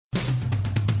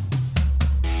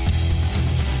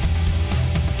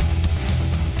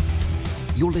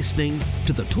You're listening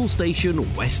to the Toolstation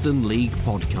Western League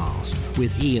podcast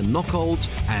with Ian Knockholds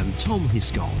and Tom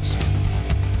Hiscott.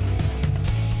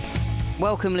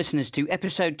 Welcome, listeners, to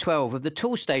episode 12 of the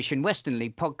Toolstation Western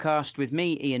League podcast with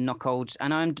me, Ian Knockholds,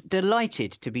 and I'm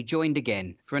delighted to be joined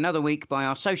again for another week by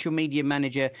our social media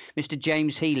manager, Mr.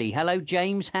 James Healy. Hello,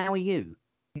 James. How are you?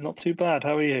 Not too bad.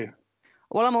 How are you?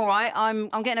 Well, I'm all right. I'm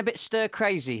getting a bit stir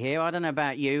crazy here. I don't know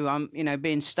about you. I'm,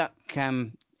 being stuck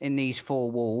in these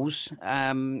four walls.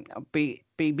 Be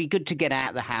good to get out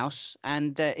of the house,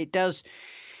 and it does.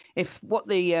 If what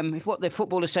the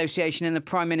Football Association and the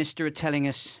Prime Minister are telling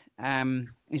us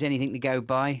is anything to go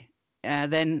by,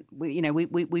 then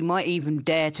we might even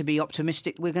dare to be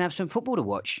optimistic. We're going to have some football to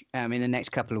watch in the next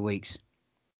couple of weeks.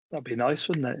 That'd be nice,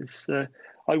 wouldn't it?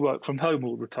 I work from home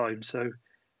all the time, so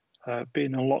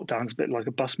being on lockdown is a bit like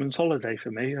a busman's holiday for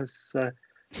me. As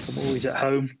I'm always at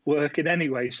home working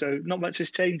anyway, so not much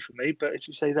has changed for me. But as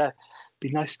you say, there, it'd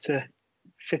be nice to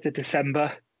 5th of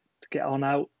December to get on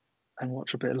out and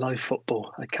watch a bit of live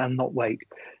football. I cannot wait.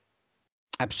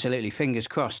 Absolutely, fingers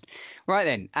crossed. Right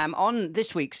then, on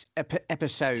this week's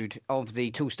episode of the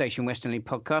Toolstation Western League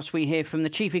podcast, we hear from the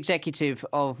Chief Executive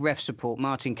of Ref Support,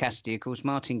 Martin Cassidy. Of course,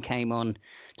 Martin came on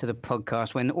to the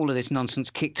podcast when all of this nonsense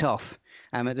kicked off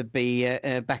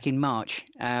back in March.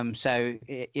 So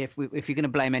if you're going to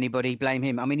blame anybody, blame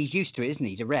him. I mean, he's used to it, isn't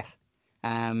he? He's a ref.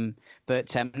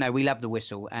 But no, we love the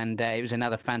whistle, and it was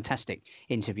another fantastic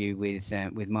interview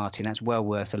with Martin. That's well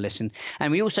worth a listen.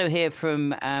 And we also hear from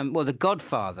the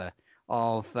godfather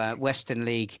of Western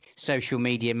League social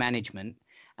media management.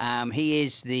 He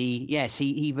is he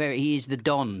is the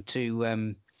Don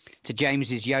to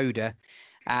James's Yoda.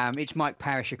 It's Mike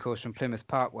Parish, of course, from Plymouth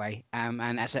Parkway,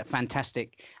 and that's a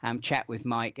fantastic chat with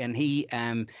Mike. And he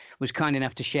was kind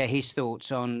enough to share his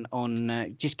thoughts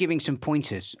on just giving some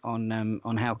pointers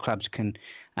on how clubs can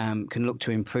look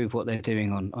to improve what they're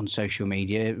doing on social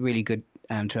media. Really good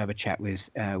to have a chat with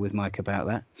Mike about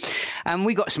that. And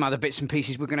we got some other bits and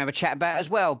pieces we're going to have a chat about as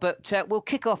well. But we'll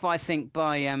kick off, I think,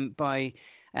 by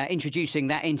introducing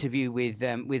that interview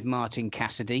with Martin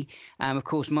Cassidy. Of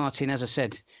course, Martin, as I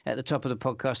said at the top of the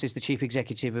podcast, is the chief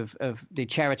executive of the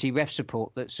charity Ref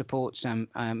Support that supports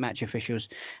match officials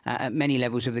at many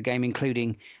levels of the game,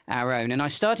 including our own. And I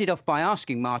started off by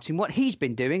asking Martin what he's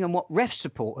been doing and what Ref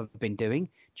Support have been doing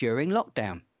during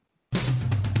lockdown.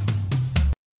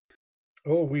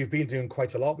 Oh, we've been doing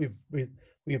quite a lot. We've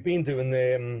been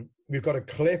doing we've got a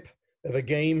clip of a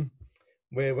game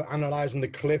where we're analysing the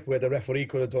clip where the referee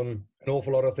could have done an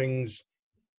awful lot of things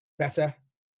better.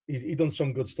 He done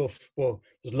some good stuff, but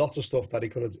there's lots of stuff that he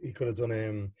could have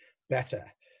done better.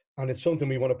 And it's something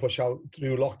we want to push out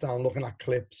through lockdown, looking at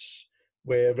clips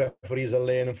where referees are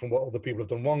learning from what other people have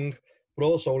done wrong, but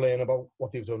also learning about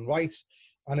what they've done right.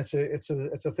 And it's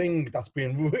a thing that's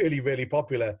been really, really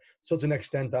popular, such an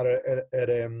extent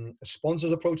that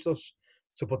sponsors approached us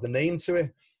to put the name to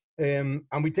it. And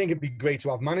we think it'd be great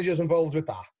to have managers involved with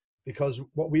that, because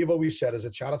what we've always said as a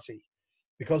charity,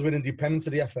 because we're independent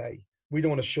of the FA, we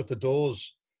don't want to shut the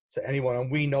doors to anyone,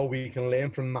 and we know we can learn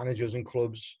from managers and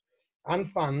clubs and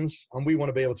fans, and we want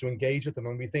to be able to engage with them.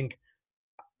 And we think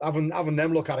having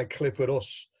them look at a clip with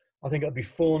us, I think it'll be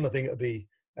fun. I think it'll be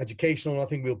educational. And I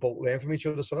think we'll both learn from each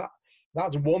other. So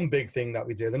that's one big thing that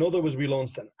we did. Another was we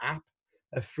launched an app,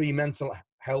 a free mental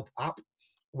health app,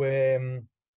 where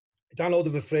download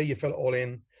it for free, you fill it all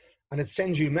in, and it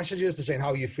sends you messages to saying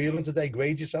how you're feeling today,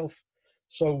 grade yourself.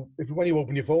 So when you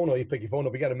open your phone or you pick your phone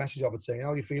up, you get a message of it saying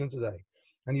how you're feeling today,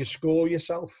 and you score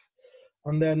yourself.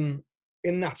 And then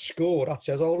in that score, that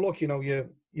says, oh, look, you're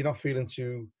not feeling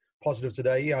too positive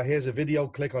today. Yeah, here's a video,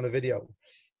 click on a video.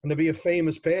 And there'll be a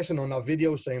famous person on that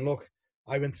video saying, look,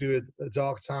 I went through a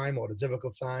dark time or a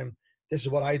difficult time. This is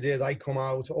what I did. I come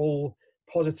out, all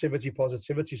positivity.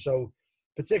 So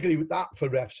particularly with that for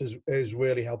refs has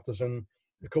really helped us, and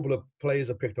a couple of players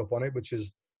have picked up on it, which is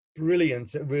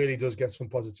brilliant. It really does get some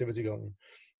positivity going.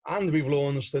 And we've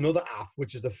launched another app,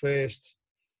 which is the first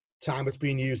time it's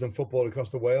being used in football across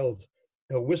the world,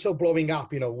 a whistleblowing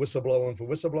app, whistleblowing for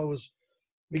whistleblowers.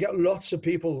 We get lots of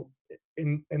people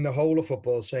in the whole of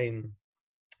football saying,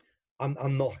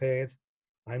 I'm not heard.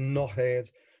 I'm not heard.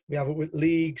 We have it with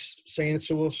leagues saying it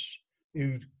to us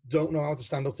who don't know how to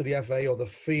stand up to the FA, or the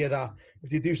fear that if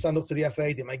they do stand up to the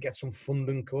FA, they might get some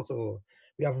funding cut. Or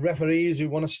we have referees who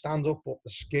want to stand up, but they're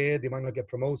scared. They might not get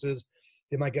promoted.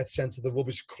 They might get sent to the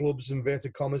rubbish clubs,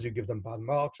 inverted commas, who give them bad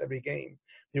marks every game.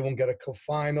 They won't get a cup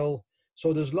final.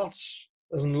 So there's lots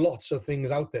of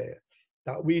things out there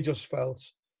that we just felt,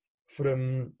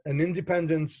 from an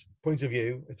independent point of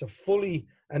view, it's a fully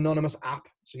anonymous app.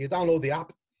 So you download the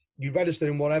app, you register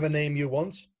in whatever name you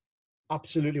want,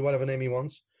 absolutely whatever name he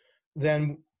wants,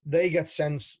 then they get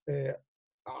sent,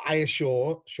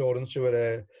 assurance to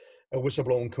a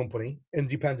whistleblowing company,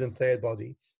 independent third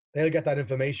body. They'll get that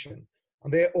information,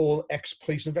 and they're all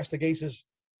ex-police investigators,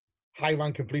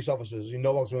 high-ranking police officers who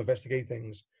know how to investigate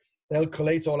things. They'll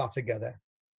collate all that together.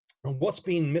 And what's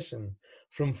been missing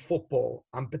from football,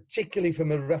 and particularly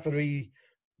from a referee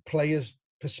player's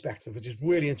perspective, which is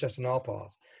really interesting on our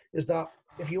part, is that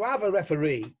if you have a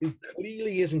referee who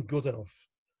clearly isn't good enough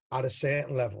at a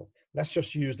certain level, let's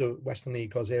just use the Western League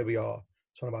because here we are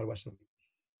talking about Western League.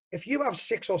 If you have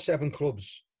 6 or 7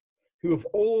 clubs who have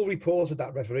all reported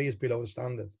that referee is below the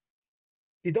standard,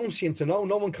 they don't seem to know.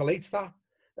 No one collates that.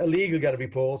 A league will get a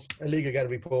report, a league will get a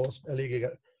report, a league will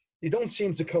get... They don't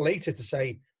seem to collate it to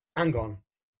say, hang on,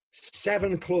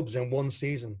 7 clubs in one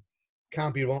season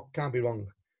can't be wrong.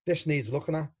 This needs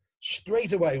looking at.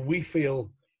 Straight away, we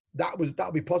feel that would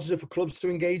be positive for clubs to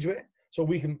engage with. So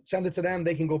we can send it to them.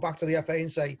 They can go back to the FA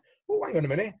and say, oh, hang on a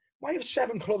minute. Why have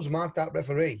 7 clubs marked that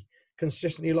referee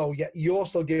consistently low, yet you're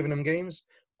still giving them games?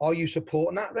 Are you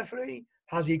supporting that referee?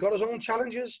 Has he got his own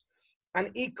challenges? And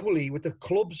equally with the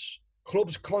clubs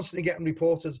constantly getting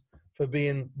reported for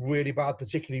being really bad,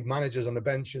 particularly managers on the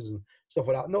benches and stuff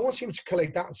like that. No one seems to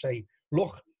collect that and say,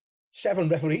 look, 7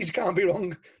 referees can't be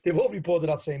wrong. They've all reported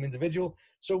that same individual.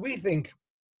 So we think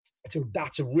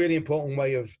that's a really important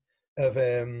way of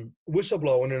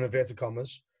whistleblowing in inverted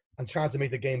commas and trying to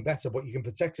make the game better, but you can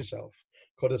protect yourself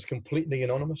because it's completely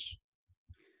anonymous.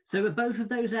 So are both of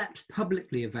those apps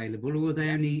publicly available, or are they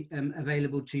only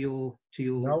available to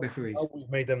your referees? No, we've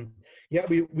made them. Yeah,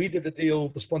 we did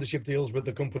the sponsorship deals with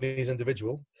the companies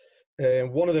individual.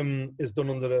 One of them is done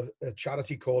under a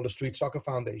charity called the Street Soccer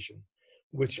Foundation,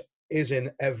 which is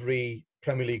in every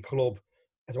Premier League club.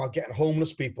 It's about getting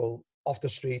homeless people off the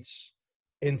streets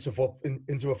into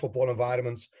a football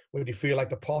environment where they feel like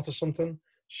they're part of something,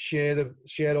 share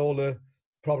all the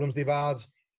problems they've had,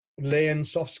 learn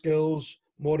soft skills,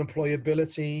 more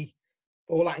employability,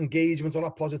 all that engagement, all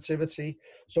that positivity.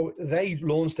 So they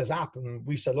launched this app and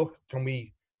we said, look, can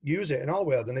we use it in our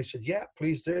world? And they said, yeah,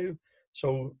 please do.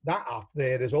 So that app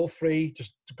there is all free.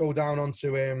 Just to go down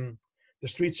onto the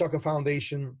Street Soccer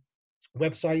Foundation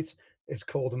website. It's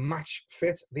called Match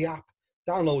Fit, the app.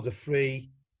 Download it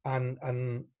free and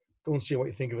go and see what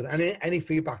you think of it. And any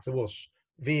feedback to us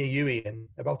via you, Ian,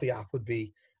 about the app would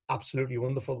be absolutely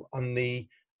wonderful. And the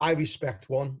iInsurance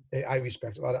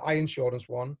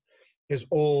one is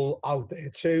all out there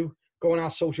too. Go on our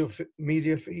social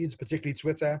media feeds, particularly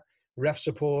Twitter, Ref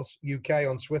Support UK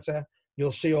on Twitter.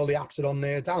 You'll see all the apps that are on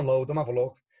there. Download them, have a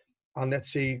look, and let's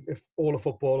see if all the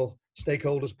football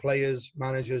stakeholders, players,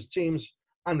 managers, teams,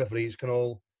 and referees can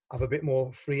all have a bit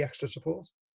more free extra support.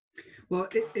 Well,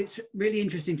 it's really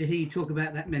interesting to hear you talk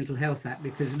about that mental health app,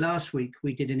 because last week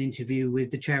we did an interview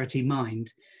with the charity Mind,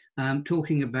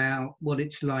 talking about what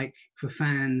it's like for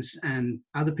fans and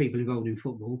other people involved in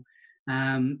football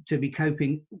to be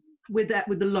coping with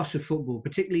the loss of football,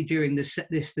 particularly during the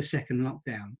second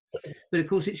lockdown. But of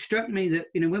course, it struck me that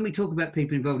when we talk about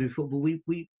people involved in football,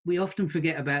 we often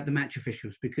forget about the match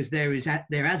officials, because they're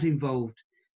as involved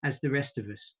as the rest of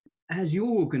us. Has your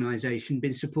organisation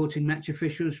been supporting match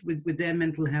officials with their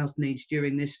mental health needs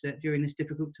during this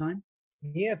difficult time?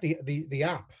 Yeah, the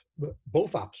app,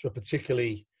 both apps were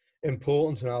particularly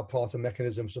important in our part of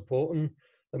mechanism supporting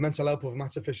the mental health of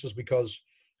match officials, because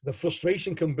the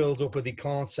frustration can build up if they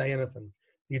can't say anything.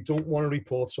 You don't want to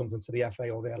report something to the FA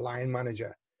or their line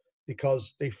manager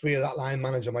because they fear that line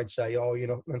manager might say, oh, you're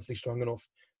not mentally strong enough,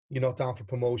 you're not down for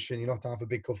promotion, you're not down for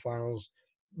big cup finals,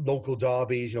 local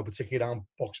derbies, particularly down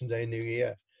Boxing Day and New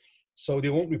Year. So they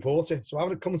won't report it. So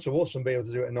having it come to us and be able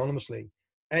to do it anonymously,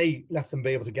 A, let them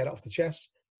be able to get it off the chest.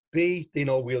 B, they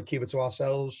know we'll keep it to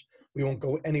ourselves. We won't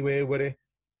go anywhere with it.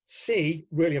 C,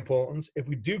 really important, if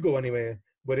we do go anywhere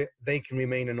with it, they can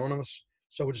remain anonymous.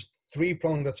 So it's just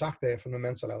 3-pronged attack there from the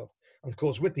mental health. And of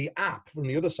course, with the app from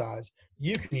the other side,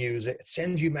 you can use it. It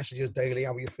sends you messages daily,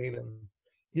 how are you feeling?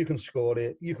 You can score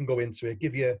it. You can go into it,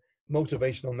 give you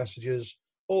motivational messages,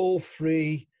 all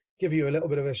free, give you a little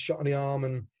bit of a shot in the arm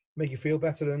and make you feel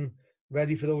better and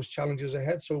ready for those challenges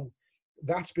ahead. So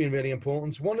that's been really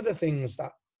important. One of the things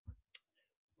that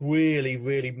really,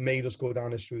 really made us go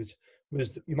down this route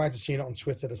was, you might have seen it on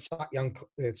Twitter, the Satyam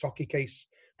Toki case,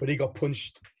 but he got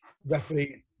punched.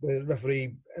 The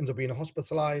referee ends up being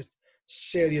hospitalised,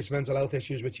 serious mental health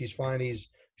issues, which he's fine. He's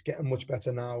getting much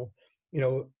better now,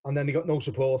 and then he got no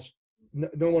support.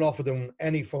 No one offered him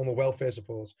any form of welfare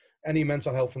support, any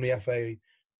mental health from the FA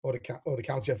or the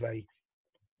county FA.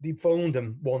 They phoned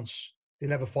him once. They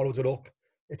never followed it up.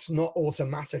 It's not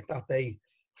automatic that they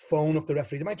phone up the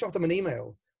referee. They might drop them an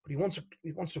email, but he wants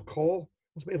a call,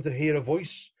 wants to be able to hear a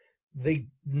voice. They're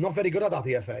not very good at that,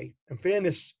 the FA. In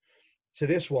fairness to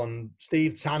this one,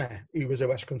 Steve Tanner, who was a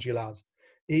West Country lad,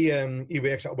 he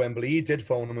works at Wembley. He did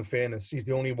phone him, in fairness. He's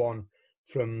the only one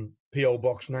from P.O.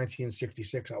 Box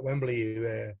 1966 at Wembley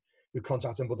who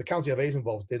contacted him, but the county FAs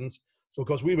involved didn't. So,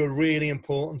 because we were really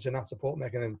important in that support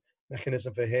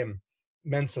mechanism for him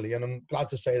mentally, and I'm glad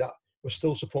to say that we're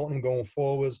still supporting him going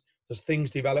forwards. There's things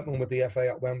developing with the FA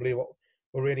at Wembley, what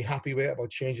we're really happy with about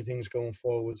changing things going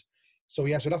forwards. So,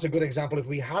 yeah, so that's a good example. If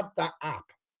we had that app,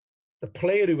 the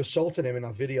player who assaulted him in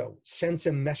that video sent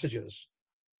him messages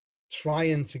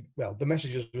the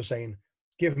messages were saying,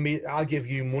 I'll give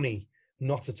you money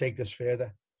not to take this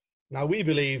further. Now, we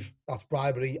believe that's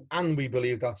bribery, and we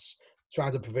believe that's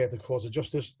trying to pervert the cause of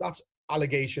justice. That's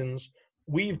allegations.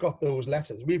 We've got those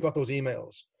letters. We've got those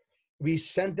emails. We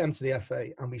sent them to the FA,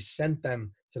 and we sent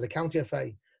them to the county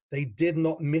FA. They did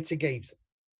not mitigate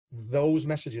those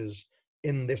messages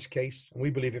in this case. And we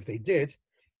believe if they did,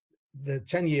 the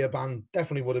 10-year ban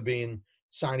definitely would have been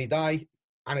sine die,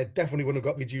 and it definitely wouldn't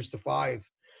have got reduced to 5.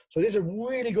 So there's a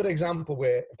really good example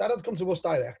where if that had come to us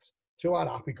direct, through our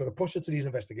app, we could have pushed it to these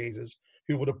investigators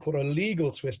who would have put a legal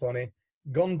twist on it,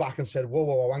 gone back and said,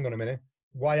 whoa, hang on a minute.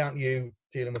 Why aren't you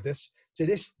dealing with this? To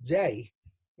this day,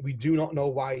 we do not know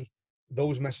why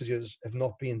those messages have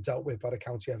not been dealt with by the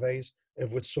county FAs,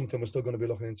 of which something we're still going to be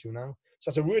looking into now.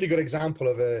 So that's a really good example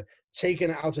of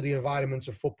taking it out of the environment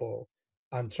of football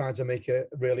and trying to make it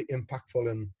really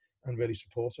impactful and really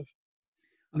supportive.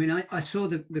 I mean, I saw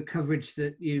the coverage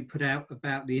that you put out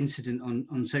about the incident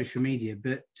on social media,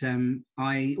 but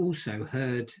I also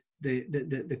heard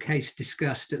the case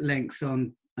discussed at length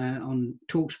on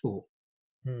TalkSport.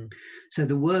 So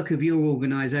the work of your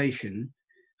organisation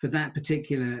for that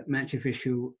particular match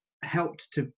official helped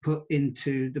to put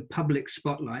into the public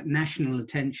spotlight, national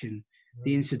attention,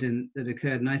 the incident that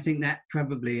occurred. And I think that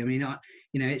probably, I mean,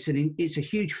 it's a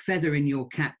huge feather in your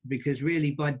cap, because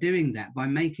really by doing that, by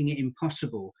making it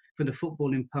impossible for the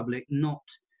footballing public not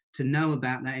to know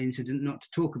about that incident, not to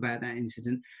talk about that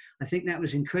incident, I think that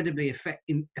was incredibly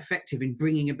effective in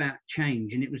bringing about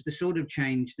change. And it was the sort of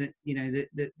change that,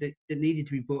 that needed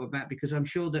to be brought about, because I'm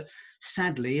sure that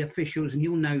sadly officials, and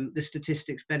you'll know the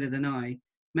statistics better than I,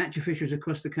 match officials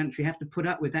across the country have to put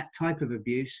up with that type of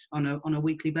abuse on a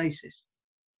weekly basis.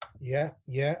 Yeah,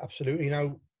 absolutely.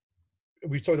 Now,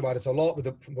 we've talked about it a lot,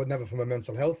 but never from a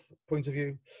mental health point of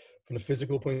view, from a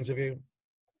physical point of view.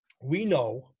 We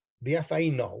know, the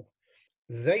FA know,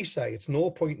 they say it's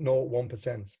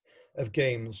 0.01% of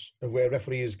games where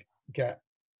referees get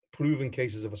proven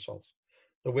cases of assault.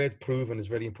 The word proven is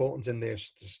really important in their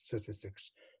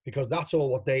statistics, because that's all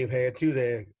what they've heard through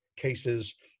their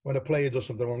cases. When a player does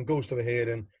something wrong, goes to a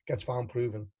hearing, gets found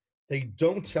proven. They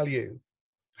don't tell you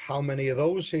how many of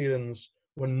those hearings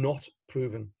were not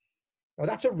proven. Now,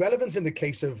 that's irrelevant in the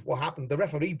case of what happened. The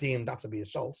referee deemed that to be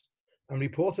assault and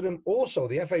reported him. Also,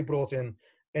 the FA brought in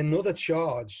another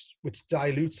charge which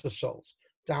dilutes assault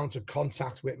down to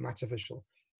contact with match official.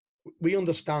 We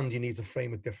understand you need to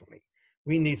frame it differently.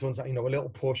 We need to understand, a little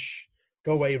push,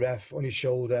 go away ref on your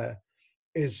shoulder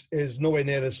is nowhere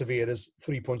near as severe as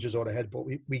 3 punches or a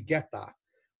headbutt. We get that.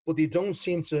 But they don't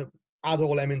seem to add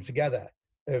all them in together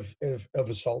of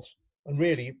assault. And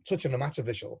really, touching a match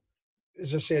official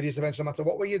is a serious offence, no matter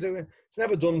what were you doing. It's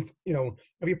never done,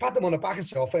 if you pat them on the back and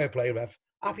say, fair play, ref,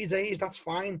 happy days, that's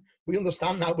fine. We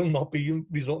understand that will not be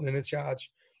resulting in a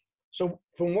charge. So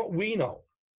from what we know,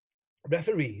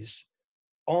 referees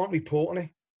aren't reporting it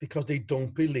because they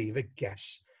don't believe it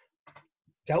gets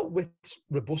dealt with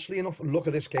robustly enough. Look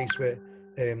at this case where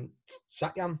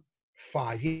Satyam,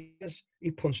 5 years,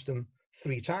 he punched him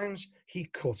 3 times, he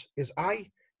cut his eye,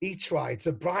 he tried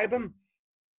to bribe him.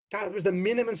 That was the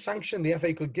minimum sanction the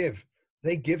FA could give.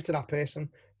 They give to that person.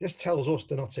 This tells us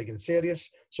they're not taking it serious,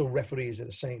 so referees are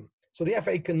the same. So the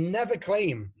FA can never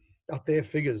claim that their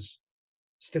figures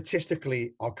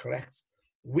statistically are correct.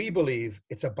 We believe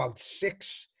it's about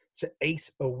 6 to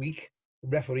 8 a week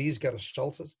referees get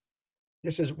assaulted.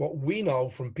 This is what we know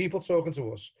from people talking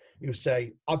to us who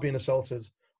say, I've been assaulted,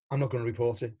 I'm not going to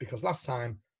report it because last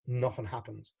time nothing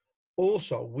happened.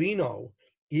 Also, we know,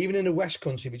 even in the West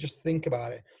Country, if you just think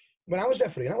about it, when I was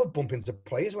refereeing, I would bump into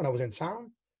players when I was in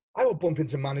town. I would bump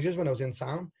into managers when I was in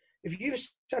town. If you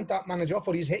sent that manager off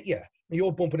or he's hit you and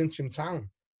you're bumping into him in town,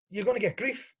 you're going to get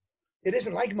grief. It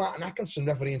isn't like Martin Atkinson,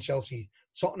 referee in Chelsea,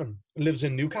 Tottenham, lives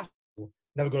in Newcastle.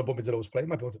 Never going to bump into those players.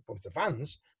 Might bump into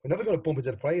fans, but never going to bump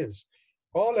into the players.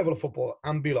 All level of football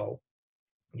and below,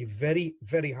 you're very,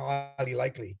 very highly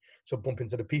likely to bump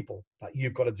into the people that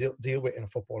you've got to deal with in a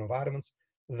football environment.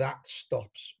 That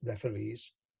stops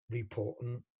referees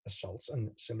reporting assaults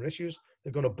and similar issues.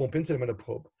 They're going to bump into them in a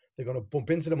pub. They're going to bump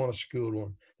into them on a school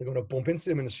run. They're going to bump into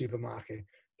them in a supermarket.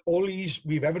 All these,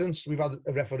 we've evidenced, we've had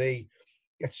a referee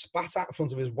get spat at in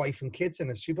front of his wife and kids in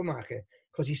a supermarket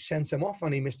because he sent him off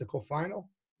and he missed a cup final.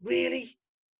 Really?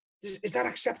 Is that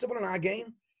acceptable in our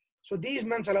game? So these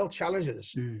mental health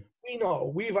challenges, we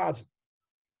know, we've had,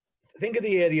 think of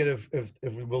the area of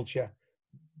Wiltshire,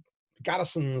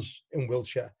 garrisons in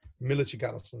Wiltshire, military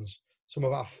garrisons. Some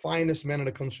of our finest men in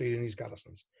the country in these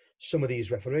garrisons. Some of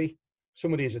these referee,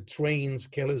 some of these are trained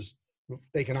killers.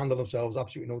 They can handle themselves,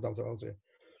 absolutely no doubt about it.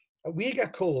 We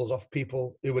get calls off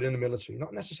people who are in the military,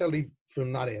 not necessarily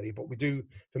from that area, but we do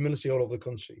for military all over the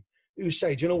country, who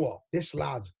say, do you know what? This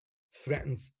lad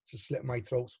threatened to slit my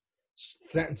throat,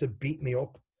 threatened to beat me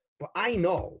up. But I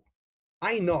know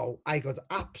I got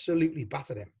absolutely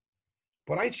battered him.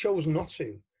 But I chose not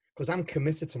to because I'm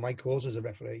committed to my cause as a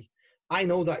referee. I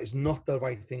know that is not the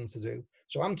right thing to do.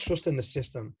 So I'm trusting the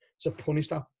system to punish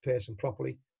that person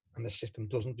properly, and the system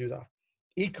doesn't do that.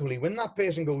 Equally, when that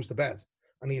person goes to bed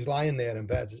and he's lying there in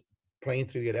bed, praying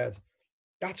through your head,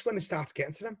 that's when it starts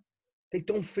getting to them. They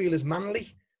don't feel as manly.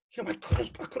 You know, I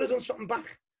could have done something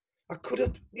back. I could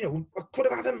have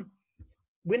had him.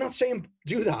 We're not saying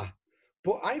do that,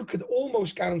 but I could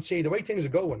almost guarantee the way things are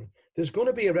going, there's going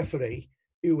to be a referee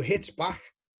who hits back,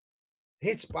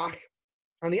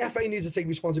 and the FA needs to take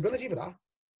responsibility for that.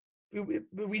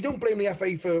 We don't blame the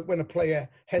FA for when a player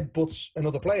headbutts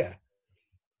another player.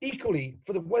 Equally,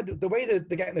 for the way that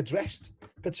they're getting addressed,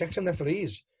 protection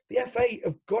referees, the FA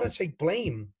have got to take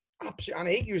blame. Absolutely, and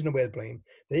I hate using the word blame.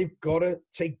 They've got to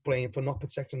take blame for not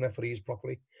protecting referees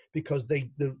properly, because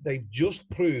they've just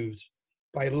proved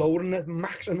by lowering the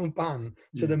maximum ban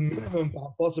to the minimum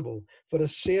ban possible for a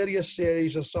serious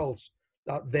assault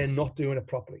that they're not doing it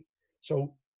properly.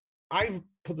 So I've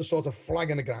put the sort of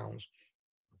flag in the ground.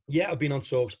 Yeah, I've been on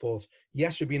TalkSport.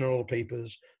 Yes, we've been on all the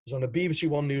papers. I was on the BBC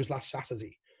One News last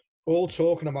Saturday, all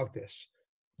talking about this.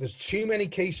 There's too many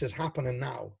cases happening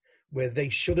now where they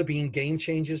should have been game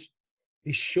changers.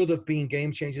 They should have been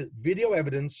game changers. Video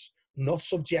evidence, not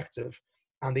subjective,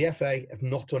 and the FA have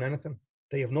not done anything.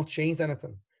 They have not changed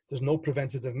anything. There's no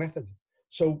preventative method.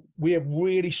 So we are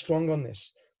really strong on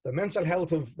this. The mental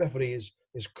health of referees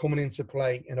is coming into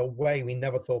play in a way we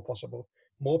never thought possible.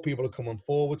 More people are coming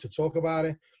forward to talk about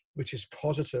it, which is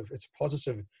positive. It's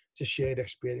positive to share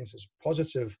experiences,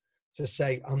 positive to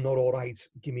say, I'm not all right,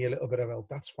 give me a little bit of help.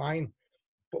 That's fine.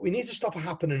 But we need to stop it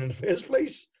happening in the first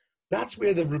place. That's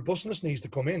where the robustness needs to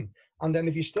come in. And then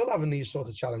if you're still having these sorts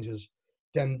of challenges,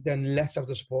 then let's have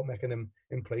the support mechanism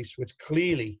in place, which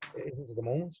clearly it isn't at the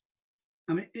moment.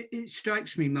 I mean, it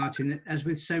strikes me, Martin, that as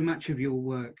with so much of your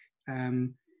work,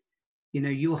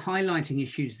 you're highlighting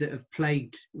issues that have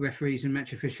plagued referees and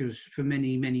match officials for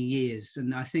many, many years.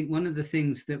 And I think one of the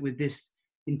things that with this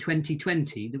in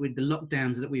 2020, with the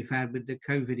lockdowns that we've had, with the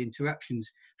COVID interruptions,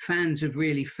 fans have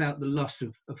really felt the loss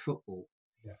of football.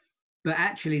 Yeah. But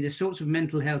actually, the sorts of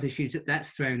mental health issues that's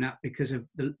thrown up because of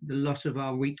the loss of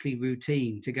our weekly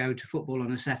routine to go to football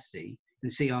on a Saturday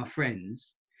and see our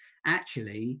friends,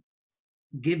 actually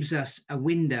gives us a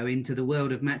window into the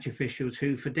world of match officials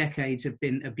who for decades have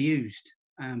been abused,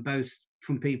 both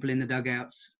from people in the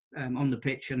dugouts, on the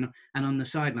pitch and on the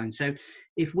sideline. So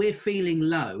if we're feeling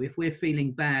low, if we're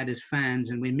feeling bad as fans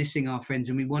and we're missing our friends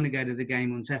and we want to go to the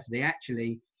game on Saturday,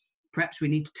 actually, perhaps we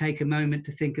need to take a moment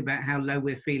to think about how low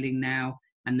we're feeling now.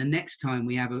 And the next time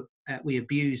we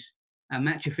abuse a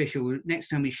match official, next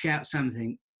time we shout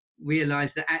something,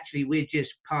 realize that actually we're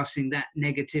just passing that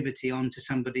negativity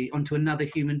onto another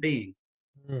human being.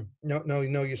 No,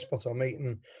 you're spot on, mate.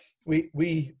 And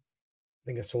we I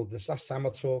think I told this last time I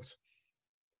talked,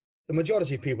 the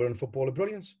majority of people in football are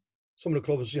brilliant. Some of the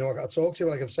clubs, I got to talk to,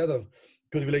 like I've said, I've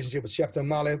good relationship with Shepton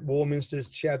Mallet, Warminster's,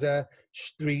 Cheddar,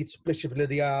 Street, Bishop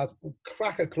Lydiard,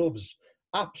 cracker clubs,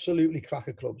 absolutely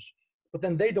cracker clubs. But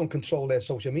then they don't control their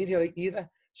social media either.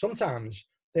 Sometimes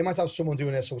they might have someone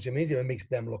doing their social media and makes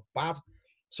them look bad.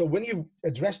 So when you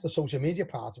address the social media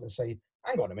part of it and say,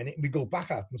 hang on a minute, we go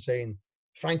back at them saying,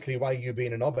 frankly, why are you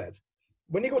being an knobhead?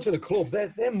 When you go to the club,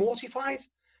 they're mortified.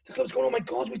 The club's going, oh my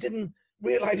God, we didn't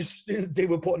realise they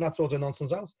were putting that sort of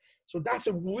nonsense out. So that's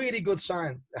a really good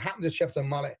sign. It happened to Shepton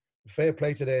Mallet. Fair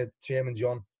play to their chairman,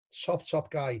 John.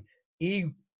 Top guy.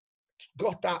 He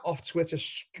got that off Twitter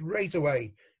straight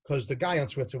away because the guy on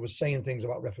Twitter was saying things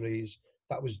about referees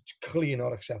that was clearly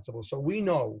not acceptable. So we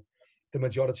know the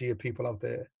majority of people out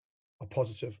there are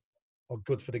positive, are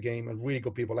good for the game, and really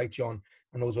good people like John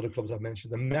and those other clubs I've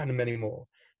mentioned, and many more.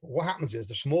 But what happens is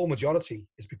the small majority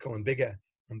is becoming bigger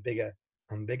and bigger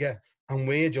and bigger, and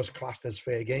we're just classed as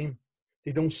fair game.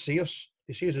 They don't see us.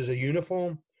 They see us as a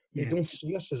uniform. They don't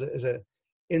see us as a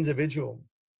individual.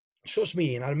 Trust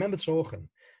me, and I remember talking,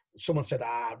 someone said,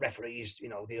 referees,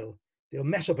 they'll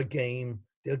mess up a game,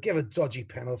 they'll give a dodgy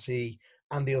penalty,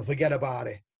 and they'll forget about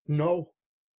it. No,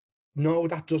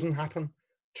 that doesn't happen.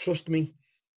 Trust me,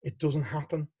 it doesn't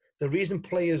happen. The reason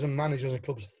players and managers and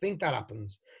clubs think that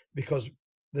happens because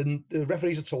the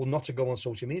referees are told not to go on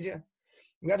social media.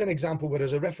 We had an example where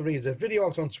there's a referee, there's a video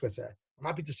out on Twitter, I'm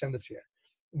happy to send it to you,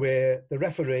 where the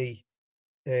referee,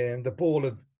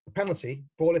 the penalty,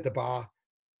 ball at the bar,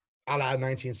 a la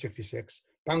 1966,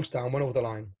 bounced down, went over the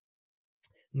line,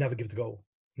 never give the goal.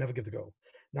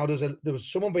 Now there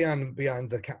was someone behind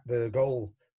the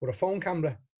goal with a phone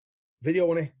camera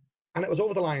videoing it, and it was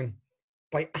over the line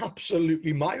by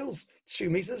absolutely miles, 2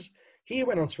 meters. He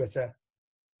went on Twitter.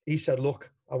 He said, look,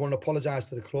 I want to apologise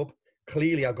to the club.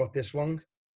 Clearly, I got this wrong.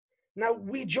 Now,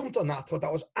 we jumped on that, thought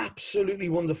that was absolutely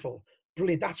wonderful.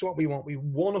 Brilliant. That's what we want. We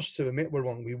want us to admit we're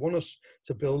wrong. We want us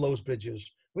to build those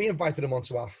bridges. We invited him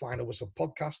onto our Final Whistle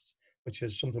podcast, which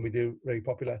is something we do very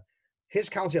popular. His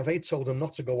County FA told him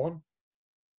not to go on.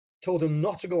 Told him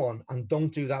not to go on and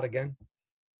don't do that again.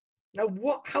 Now,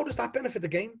 how does that benefit the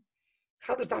game?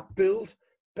 How does that build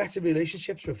better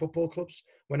relationships with football clubs?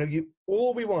 When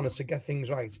all we want is to get things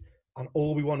right, and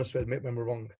all we want is to admit when we're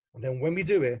wrong. And then when we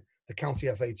do it, the County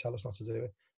FA tell us not to do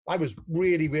it. I was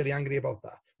really, really angry about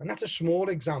that. And that's a small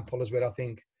example as where I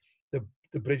think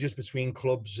the bridges between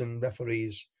clubs and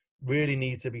referees really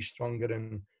need to be stronger.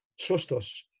 And trust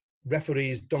us,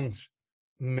 referees don't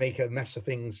make a mess of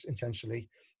things intentionally.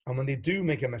 And when they do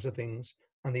make a mess of things,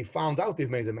 and they found out they've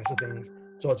made a mess of things,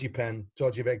 dodgy pen,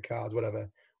 dodgy red card, whatever,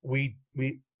 we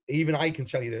even I can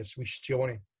tell you this, we stew on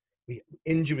it.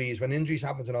 When injuries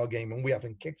happen in our game and we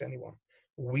haven't kicked anyone,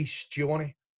 we stew on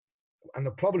it. And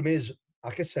the problem is,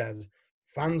 like I said,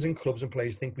 fans and clubs and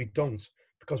players think we don't,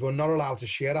 because we're not allowed to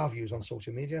share our views on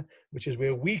social media, which is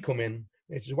where we come in.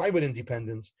 This is why we're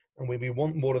independent, and we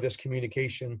want more of this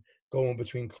communication going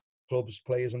between clubs,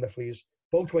 players and referees,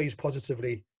 both ways,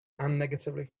 positively and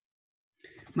negatively.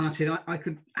 Martin, I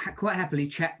could quite happily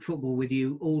chat football with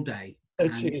you all day,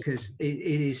 because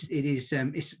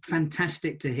it's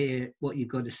fantastic to hear what you've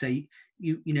got to say.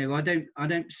 I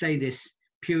don't say this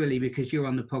purely because you're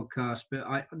on the podcast,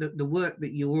 but the work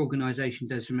that your organisation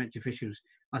does for match officials,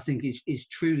 I think is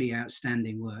truly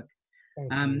outstanding work.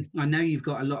 I know you've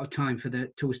got a lot of time for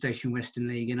the Toolstation Western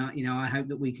League, and I hope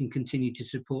that we can continue to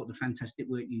support the fantastic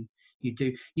work you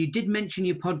do. You did mention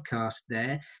your podcast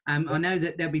there. I know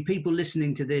that there'll be people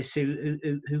listening to this who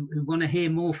want to hear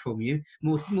more from you,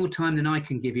 more time than I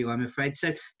can give you, I'm afraid.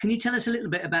 So, can you tell us a little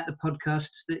bit about the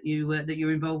podcasts that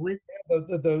you're involved with?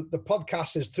 The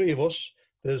podcast is 3 of us.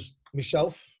 There's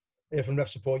myself here from Ref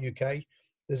Support UK.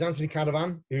 There's Anthony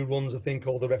Caravan, who runs a thing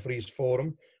called the Referees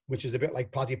Forum, which is a bit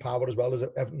like Paddy Power as well, as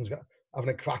everyone's got having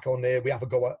a crack on there. We have a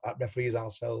go at referees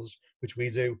ourselves, which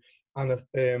we do. And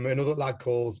another lad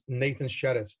called Nathan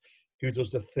Sherritt, who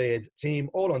does the Third Team,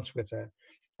 all on Twitter.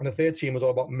 And the Third Team is all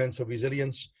about mental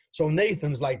resilience. So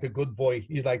Nathan's like the good boy.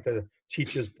 He's like the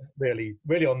teacher's really,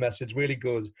 really on message, really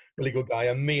good guy.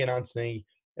 And me and Anthony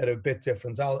are a bit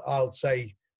different. I'll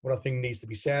say what I think needs to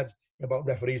be said about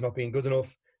referees not being good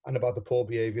enough and about the poor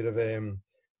behaviour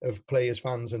of players,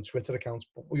 fans and Twitter accounts.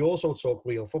 But we also talk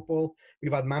real football.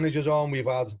 We've had managers on, we've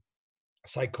had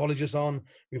psychologists on,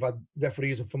 we've had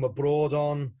referees from abroad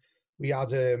on. We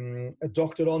had a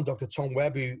doctor on, Dr. Tom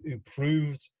Webb, who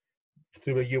proved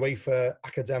through a UEFA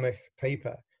academic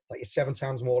paper that you're 7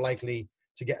 times more likely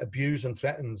to get abused and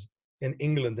threatened in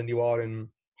England than you are in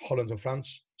Holland and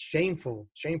France. Shameful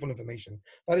information.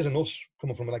 That isn't us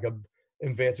coming from like a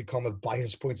inverted comma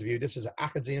biased point of view. This is an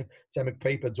academic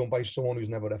paper done by someone who's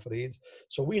never refereed.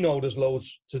 So we know there's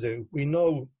loads to do. We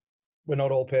know we're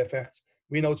not all perfect.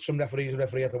 We know some referees who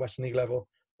referee at the Western League level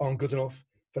aren't good enough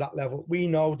for that level. We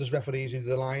know there's referees who do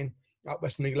the line at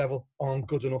Western League level aren't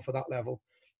good enough for that level.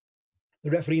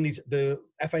 The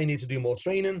FA needs to do more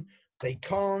training. They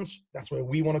can't. That's where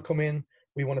we want to come in.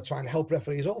 We want to try and help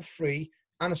referees, all free,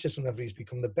 and assistant referees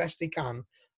become the best they can.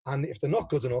 And if they're not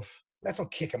good enough, let's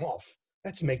not kick them off.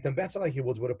 Let's make them better like you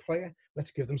would with a player. Let's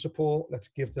give them support. Let's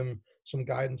give them some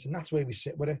guidance. And that's where we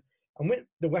sit with it. And with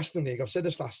the Western League, I've said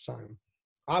this last time,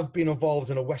 I've been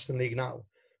involved in a Western League now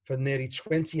for nearly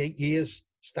 28 years.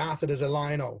 Started as a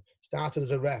lino, started as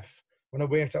a ref. When I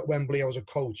worked at Wembley, I was a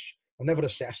coach. I've never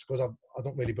assessed because I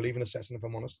don't really believe in assessing, if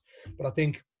I'm honest. But I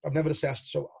think I've never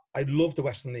assessed. So I love the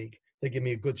Western League. They give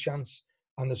me a good chance.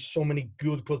 And there's so many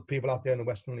good people out there in the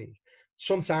Western League.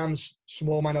 Sometimes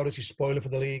small minority spoiler for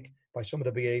the league by some of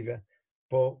the behaviour.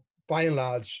 But by and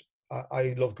large,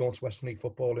 I love going to Western League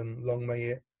football, and long may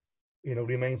it,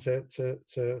 remain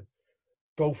to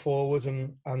go forward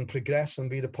and progress and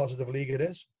be the positive league it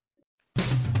is.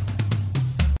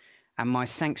 And my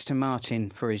thanks to Martin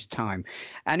for his time.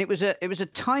 And it was a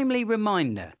timely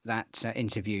reminder, that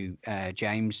interview,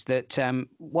 James, that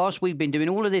whilst we've been doing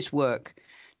all of this work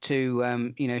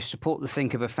to support the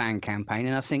Think of a Fan campaign,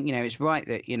 and I think it's right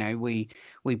that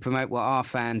we promote what our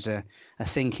fans are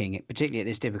thinking, particularly at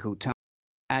this difficult time.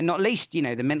 And not least, the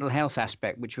mental health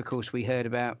aspect, which, of course, we heard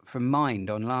about from Mind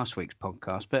on last week's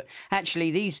podcast. But actually,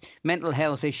 these mental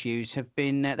health issues have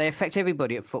been, they affect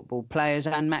everybody at football, players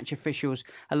and match officials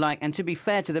alike. And to be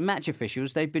fair to the match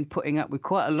officials, they've been putting up with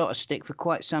quite a lot of stick for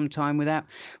quite some time without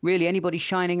really anybody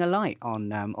shining a light on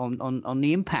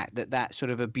the impact that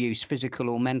sort of abuse, physical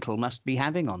or mental, must be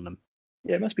having on them.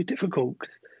 Yeah, it must be difficult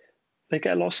because they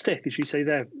get a lot of stick, as you say,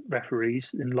 they're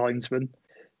referees and linesmen.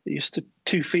 You're just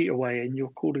 2 feet away and you're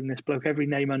calling this bloke every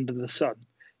name under the sun.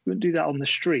 You wouldn't do that on the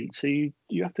street. So you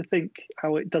have to think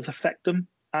how it does affect them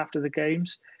after the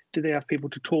games. Do they have people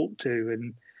to talk to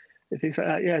and things like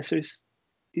that? Yeah, so it's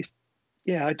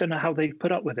I don't know how they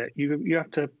put up with it. You have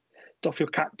to doff your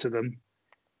cap to them,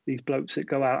 these blokes that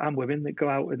go out, and women that go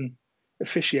out and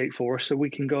officiate for us so we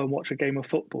can go and watch a game of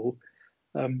football.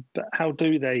 But how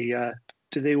do they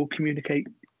all communicate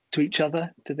to each other?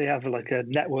 Do they have like a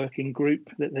networking group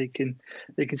that they can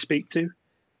speak to?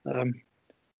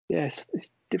 It's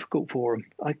difficult for them.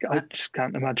 I just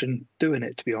can't imagine doing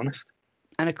it, to be honest.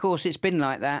 And of course, it's been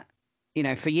like that,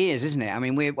 for years, isn't it? I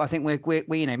mean, I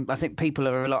think people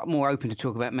are a lot more open to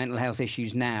talk about mental health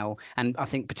issues now, and I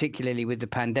think particularly with the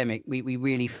pandemic, we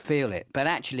really feel it. But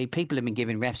actually, people have been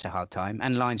giving refs a hard time,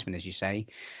 and linesmen, as you say,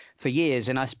 for years.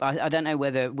 And I don't know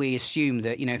whether we assume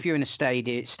that, if you're in a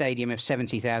stadium of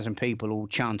 70,000 people all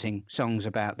chanting songs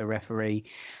about the referee,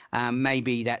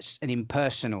 maybe that's an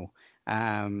impersonal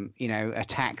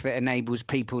attack that enables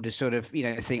people to sort of,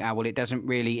 think, well, it doesn't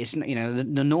really, it's not,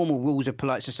 the normal rules of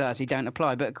polite society don't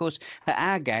apply. But of course, at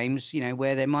our games,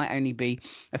 where there might only be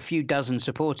a few dozen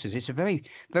supporters, it's a very,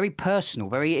 very personal,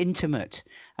 very intimate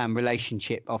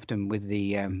relationship often with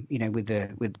the,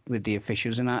 with the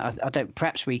officials. And I don't,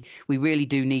 perhaps we really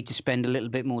do need to spend a little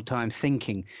bit more time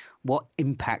thinking what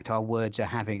impact our words are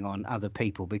having on other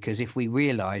people, because if we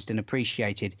realised and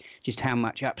appreciated just how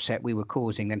much upset we were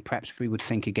causing, then perhaps we would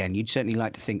think again. You'd certainly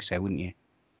like to think so, wouldn't you?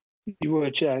 You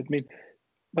would, yeah. I mean,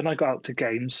 when I got out to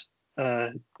games,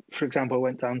 for example, I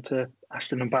went down to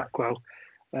Ashton and Backwell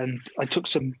and I took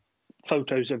some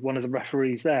photos of one of the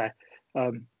referees there.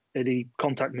 And he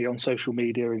contacted me on social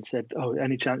media and said,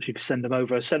 any chance you could send them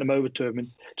over? I sent them over to him, and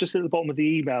just at the bottom of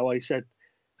the email I said,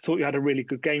 thought you had a really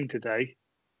good game today.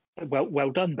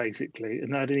 Well done, basically.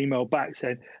 And I had an email back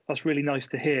saying, that's really nice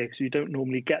to hear, because you don't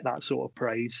normally get that sort of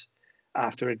praise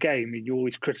after a game. And you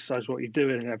always criticise what you're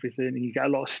doing and everything, and you get a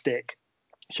lot of stick.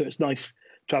 So it's nice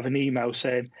to have an email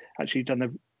saying, actually,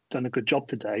 you've done a good job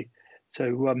today. So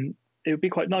it would be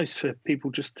quite nice for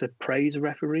people just to praise a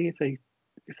referee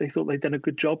if they thought they'd done a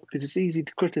good job, because it's easy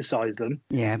to criticise them.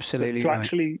 Yeah, absolutely. To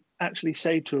right. actually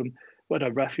say to them, well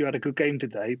done, ref, you had a good game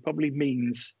today, probably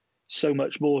means so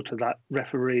much more to that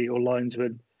referee or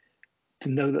linesman to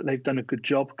know that they've done a good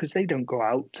job, because they don't go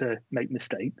out to make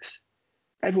mistakes.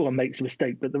 Everyone makes a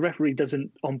mistake, but the referee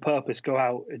doesn't on purpose go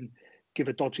out and give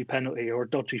a dodgy penalty or a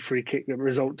dodgy free kick that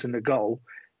results in a goal.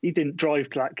 He didn't drive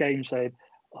to that game saying,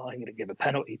 I'm going to give a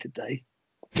penalty today.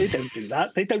 They don't do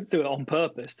that. They don't do it on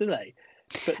purpose, do they?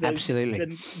 But Absolutely.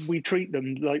 Then we treat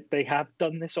them like they have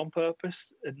done this on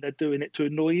purpose and they're doing it to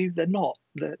annoy you. They're not.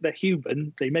 They're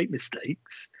human. They make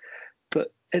mistakes.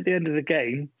 But at the end of the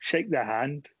game, shake their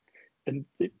hand. And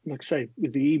like I say,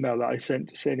 with the email that I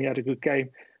sent saying he had a good game,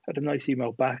 I had a nice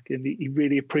email back, and he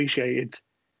really appreciated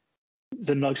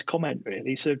the nice comment,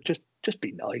 really. So just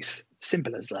be nice.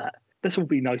 Simple as that. Let's all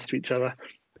be nice to each other.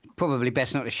 Probably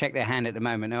best not to shake their hand at the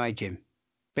moment, no, Jim?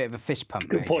 Bit of a fist pump.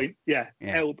 Good point. Yeah.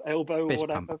 Elbow fist or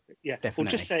whatever. Pump. Yeah. Definitely,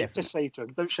 Or just say to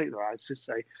them, don't shake their hands, just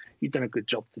say, you've done a good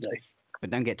job today.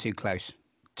 But don't get too close.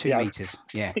 2 meters.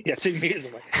 Yeah. Yeah, 2 meters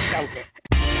away.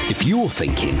 If you're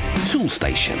thinking,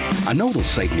 Toolstation, I know they'll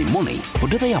save me money,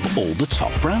 but do they have all the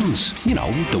top brands? You know,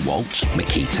 DeWalt,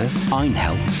 Makita,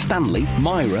 Einhell, Stanley,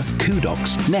 Myra,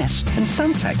 Kudox, Nest and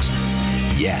Santex.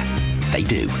 Yeah, they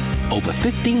do. Over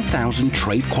 15,000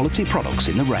 trade quality products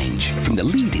in the range from the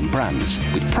leading brands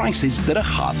with prices that are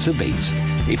hard to beat.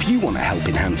 If you want a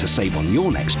helping hand to save on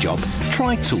your next job,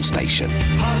 try Toolstation.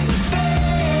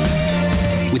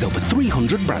 With over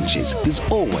 300 branches, there's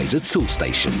always a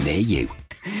Toolstation near you.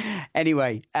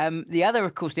 Anyway, the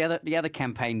other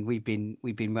campaign we've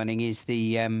been running is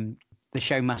the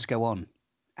show must go on,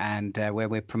 and where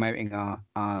we're promoting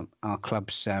our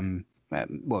club's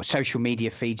social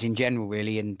media feeds in general,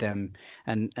 really, and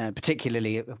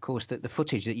particularly, of course, the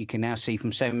footage that you can now see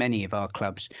from so many of our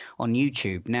clubs on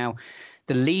YouTube. Now,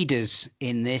 the leaders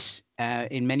in this,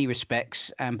 in many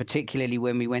respects, and particularly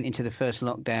when we went into the first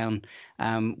lockdown,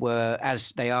 were,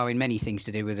 as they are in many things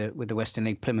to do with the Western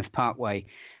League, Plymouth Parkway.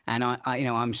 And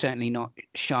I'm certainly not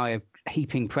shy of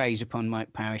heaping praise upon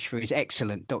Mike Parrish for his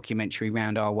excellent documentary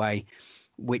Round Our Way,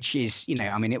 which is,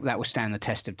 that will stand the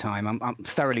test of time. I'm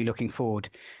thoroughly looking forward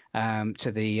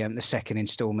to the second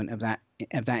instalment of that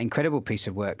incredible piece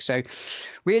of work. So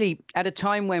really, at a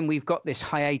time when we've got this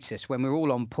hiatus, when we're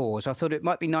all on pause, I thought it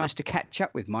might be nice to catch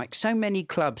up with Mike. So many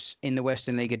clubs in the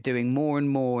Western League are doing more and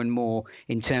more and more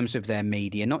in terms of their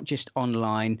media, not just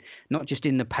online, not just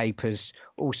in the papers,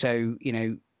 also,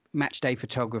 match day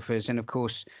photographers, and of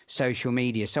course social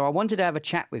media. So I wanted to have a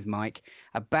chat with Mike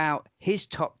about his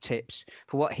top tips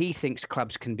for what he thinks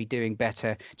clubs can be doing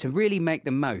better to really make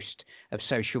the most of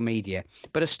social media.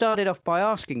 But I started off by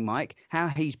asking Mike how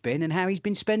he's been and how he's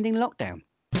been spending lockdown.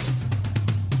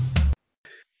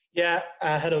 Yeah,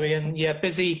 hello Ian. Yeah,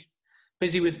 busy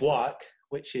with work,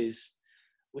 which is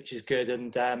good,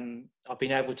 and I've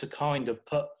been able to kind of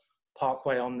put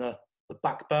Parkway on the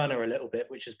back burner a little bit,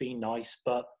 which has been nice.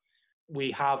 But we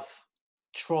have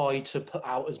tried to put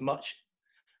out as much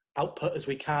output as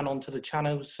we can onto the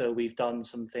channels. So we've done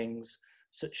some things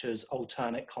such as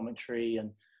alternate commentary,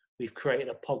 and we've created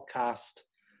a podcast,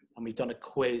 and we've done a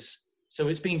quiz. So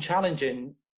it's been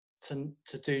challenging to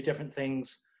do different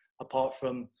things apart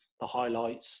from the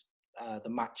highlights, the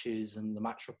matches and the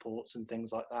match reports and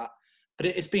things like that. But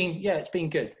it's been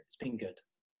good. It's been good.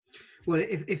 Well,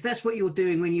 if that's what you're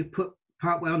doing when you put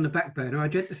Parkway on the back burner, I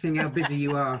dread to think how busy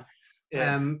you are.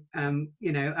 Yeah.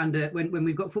 Under when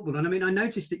we've got football on. I mean, I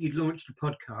noticed that you'd launched a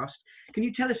podcast. Can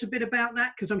you tell us a bit about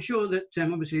that? Because I'm sure that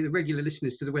obviously the regular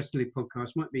listeners to the Western League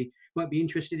podcast might be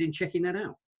interested in checking that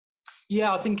out.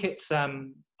 Yeah, I think it's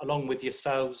along with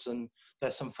yourselves, and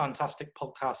there's some fantastic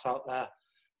podcasts out there.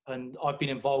 And I've been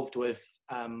involved with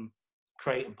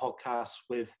creating podcasts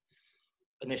with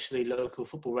initially local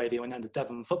football radio and then the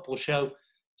Devon Football Show.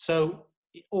 So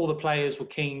all the players were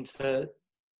keen to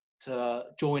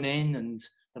join in, and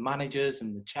the managers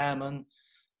and the chairman,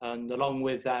 and along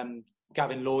with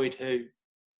Gavin Lloyd, who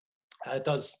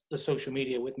does the social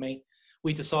media with me,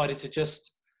 we decided to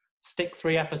just stick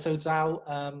 3 episodes out.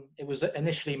 It was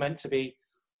initially meant to be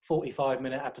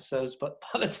 45-minute episodes, but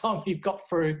by the time we've got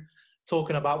through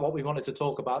talking about what we wanted to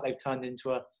talk about, they've turned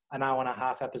into an hour and a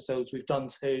half episodes. We've done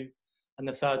 2, and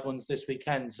the third one's this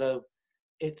weekend. So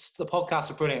the podcasts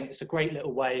are brilliant. It's a great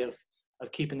little way of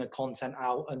keeping the content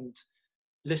out and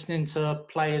listening to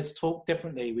players talk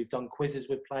differently. We've done quizzes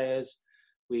with players.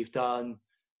 We've done,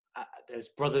 there's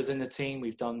brothers in the team.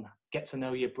 We've done get to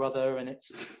know your brother, and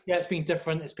it's been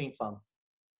different. It's been fun.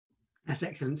 That's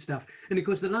excellent stuff. And of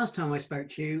course, the last time I spoke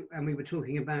to you, and we were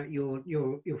talking about your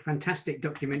fantastic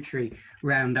documentary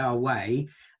Round Our Way,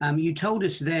 you told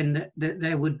us then that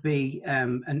there would be,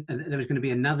 there was going to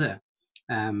be another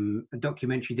a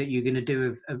documentary that you're going to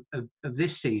do of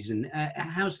this season.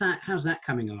 How's that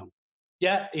coming along?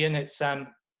 Yeah, Ian, it's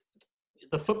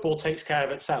the football takes care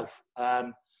of itself.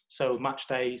 So match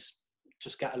days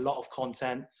just get a lot of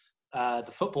content.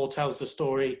 The football tells the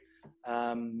story,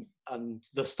 and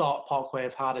the start Parkway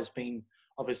have had has been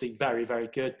obviously very, very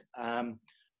good.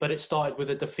 But it started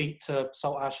with a defeat to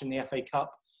Saltash in the FA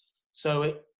Cup,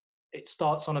 so it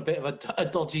starts on a bit of a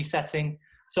dodgy setting.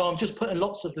 So I'm just putting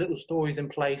lots of little stories in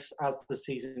place as the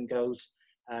season goes,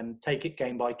 and take it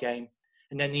game by game.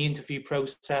 And then the interview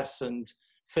process and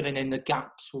filling in the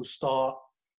gaps will start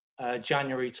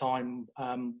January time,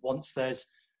 once there's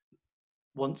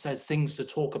things to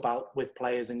talk about with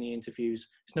players in the interviews.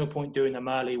 There's no point doing them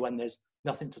early when there's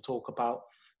nothing to talk about.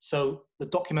 So the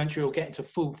documentary will get into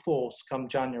full force come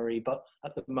January, but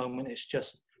at the moment it's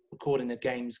just recording the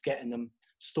games, getting them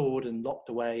stored and locked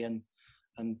away, and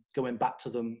going back to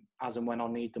them as and when I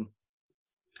need them.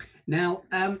 Now,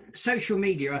 social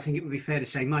media, I think it would be fair to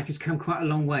say, Mike, has come quite a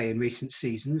long way in recent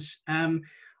seasons.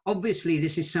 Obviously,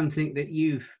 this is something that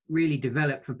you've really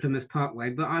developed for Plymouth Parkway,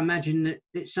 but I imagine that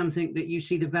it's something that you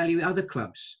see the value other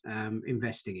clubs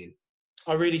investing in.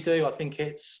 I really do. I think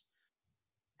it's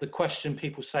the question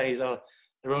people say is,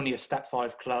 they're only a Step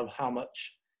 5 club. How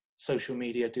much social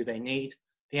media do they need?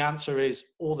 The answer is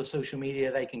all the social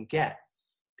media they can get,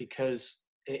 because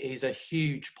it is a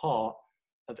huge part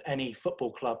of any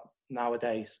football club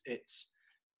nowadays. It's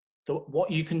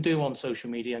what you can do on social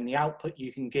media and the output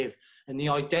you can give and the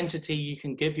identity you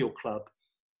can give your club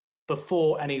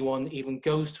before anyone even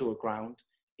goes to a ground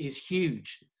is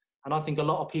huge. And I think a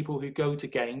lot of people who go to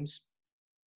games,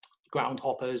 ground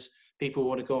hoppers, people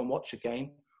want to go and watch a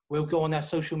game, will go on their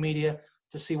social media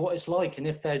to see what it's like. And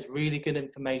if there's really good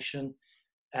information,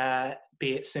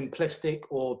 be it simplistic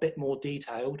or a bit more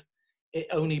detailed, it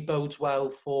only bodes well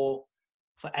for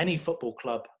any football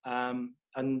club.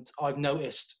 And I've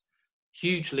noticed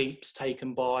huge leaps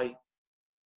taken by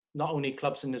not only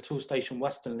clubs in the Toolstation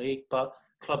Western League, but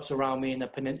clubs around me in the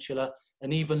Peninsula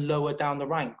and even lower down the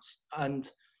ranks. And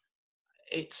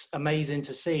it's amazing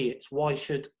to see. It's why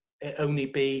should it only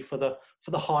be for the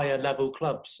higher level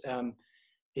clubs?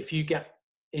 If you get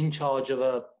in charge of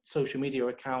a social media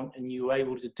account and you're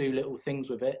able to do little things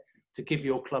with it to give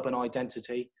your club an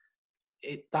identity,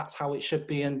 that's how it should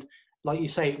be. And like you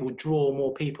say, it will draw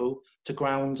more people to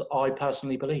grounds, I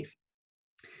personally believe.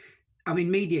 I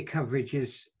mean, media coverage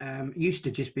used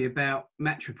to just be about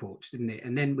match reports, didn't it?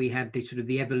 And then we had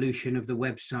the evolution of the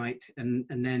website, and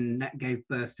then that gave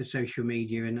birth to social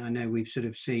media. And I know we've sort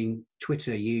of seen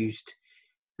Twitter used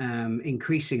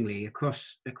increasingly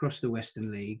across the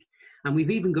Western League. And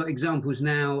we've even got examples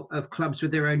now of clubs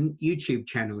with their own YouTube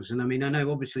channels. And I mean, I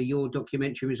know obviously your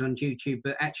documentary was on YouTube,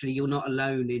 but actually you're not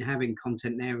alone in having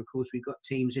content there. Of course, we've got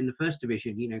teams in the First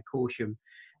Division, Corsham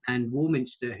and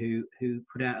Warminster who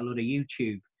put out a lot of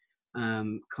YouTube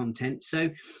content. So,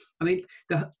 I mean,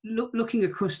 looking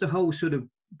across the whole sort of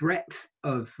breadth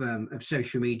of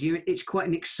social media, it's quite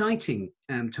an exciting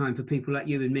time for people like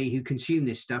you and me who consume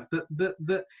this stuff.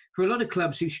 But for a lot of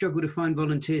clubs who struggle to find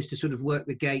volunteers to sort of work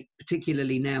the gate,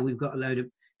 particularly now we've got a load of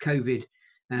COVID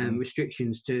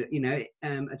restrictions to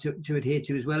adhere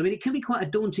to as well. I mean, it can be quite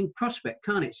a daunting prospect,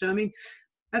 can't it? So, I mean,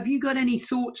 have you got any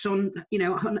thoughts on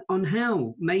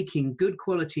how making good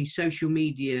quality social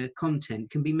media content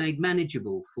can be made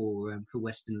manageable for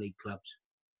Western League clubs?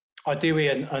 I do,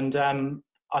 Ian, and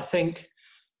I think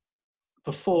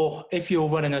if you're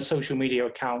running a social media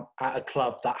account at a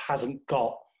club that hasn't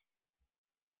got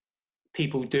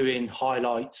people doing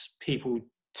highlights, people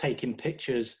taking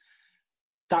pictures,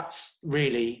 that's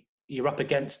really, you're up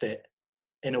against it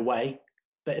in a way,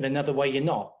 but in another way you're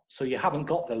not. So you haven't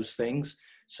got those things.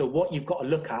 So what you've got to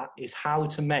look at is how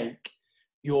to make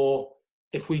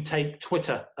if we take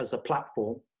Twitter as a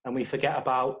platform and we forget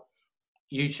about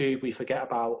YouTube, we forget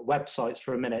about websites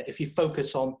for a minute. If you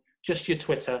focus on just your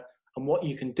Twitter and what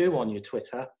you can do on your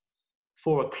Twitter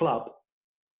for a club,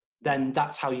 then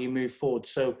that's how you move forward.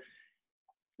 So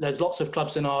there's lots of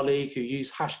clubs in our league who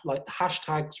use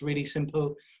hashtags, really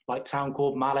simple, like Town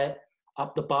Called Mallet,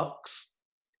 Up the Bucks,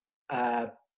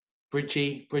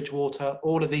 Bridgewater,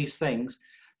 all of these things.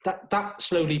 That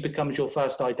slowly becomes your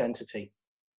first identity.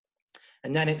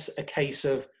 And then it's a case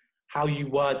of how you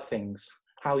word things,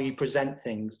 how you present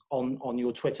things on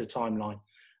your Twitter timeline.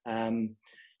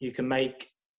 You can make,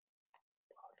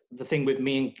 the thing with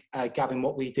me and Gavin,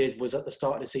 what we did was at the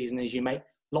start of the season is you make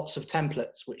lots of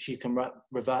templates which you can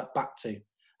revert back to.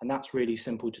 And that's really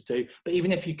simple to do. But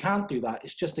even if you can't do that,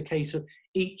 it's just a case of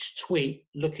each tweet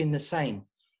looking the same.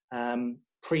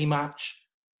 Pre-match,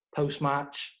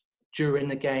 post-match, during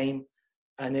the game.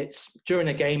 And during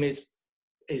the game is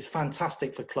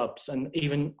fantastic for clubs. And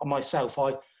even myself,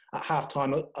 at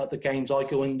halftime at the games, I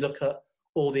go and look at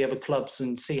all the other clubs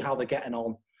and see how they're getting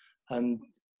on. And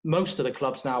most of the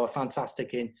clubs now are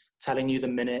fantastic in telling you the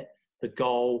minute, the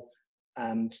goal,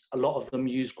 and a lot of them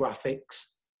use graphics.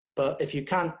 But if you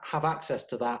can't have access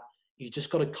to that, you just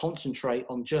got to concentrate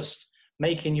on just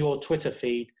making your Twitter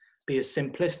feed be as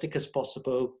simplistic as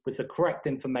possible with the correct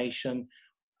information,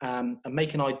 and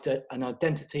make an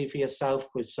identity for yourself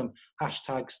with some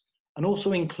hashtags, and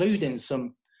also including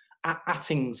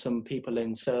atting some people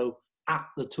in. So at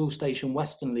the Toolstation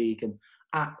Western League and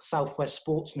at Southwest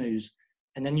Sports News.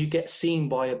 And then you get seen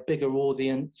by a bigger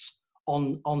audience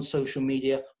on social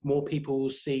media. More people will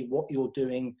see what you're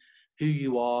doing, who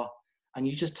you are, and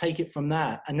you just take it from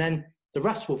there. And then the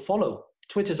rest will follow.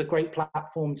 Twitter's a great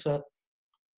platform to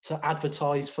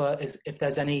advertise for if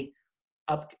there's any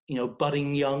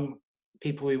budding young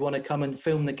people who want to come and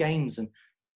film the games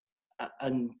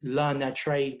and learn their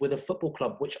trade with a football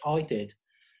club, which I did.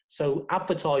 So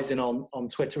advertising on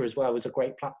Twitter as well is a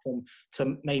great platform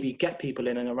to maybe get people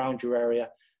in and around your area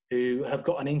who have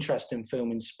got an interest in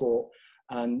film and sport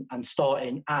and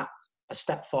starting at a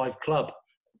Step 5 club,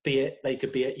 be it they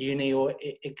could be at uni or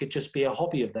it could just be a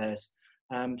hobby of theirs.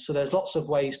 So there's lots of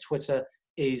ways Twitter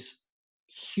is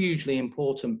hugely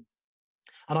important.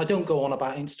 And I don't go on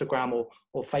about Instagram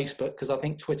or Facebook because I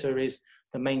think Twitter is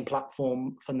the main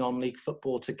platform for non-league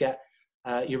football to get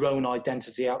your own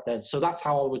identity out there. So that's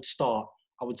how I would start.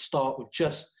 I would start with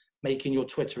just making your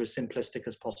Twitter as simplistic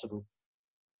as possible.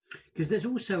 Because there's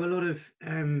also a lot of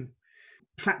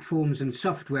platforms and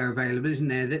software available, isn't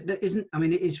there? That isn't. I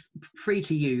mean, it is free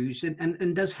to use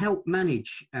and does help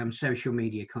manage social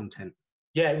media content.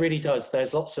 Yeah, it really does.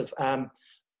 There's lots of.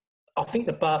 I think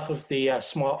the birth of the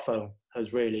smartphone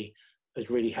has really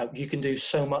helped. You can do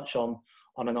so much on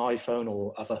an iPhone,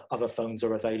 or other phones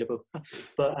are available,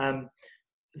 but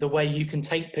the way you can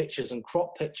take pictures and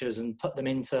crop pictures and put them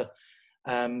into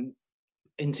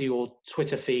your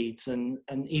Twitter feeds, and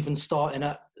even starting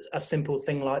a simple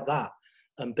thing like that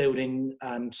and building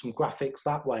some graphics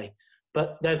that way.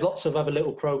 But there's lots of other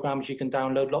little programs you can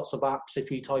download, lots of apps.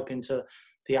 If you type into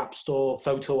the App Store,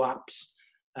 photo apps,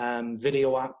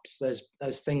 video apps,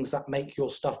 there's things that make your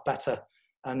stuff better,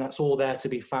 and that's all there to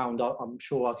be found. I'm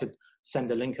sure I could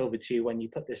send a link over to you when you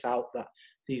put this out, that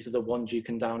these are the ones you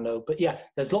can download. But yeah,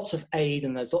 there's lots of aid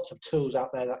and there's lots of tools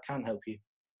out there that can help you.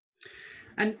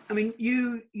 And I mean,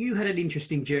 you had an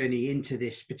interesting journey into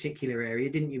this particular area,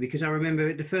 didn't you? Because I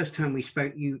remember the first time we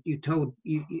spoke, you told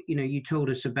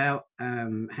us about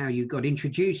how you got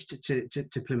introduced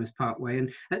to Plymouth Parkway,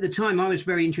 and at the time I was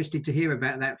very interested to hear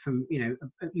about that from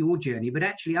your journey. But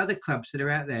actually, other clubs that are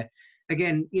out there,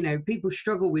 again, people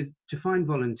struggle to find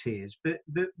volunteers, but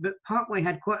Parkway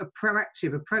had quite a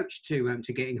proactive approach to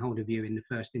getting hold of you in the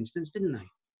first instance, didn't they?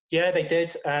 Yeah, they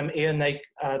did. Ian,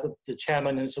 the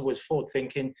chairman is always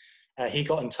forward-thinking. He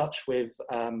got in touch with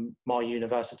my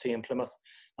university in Plymouth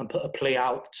and put a plea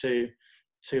out to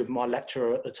my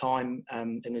lecturer at the time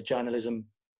in the journalism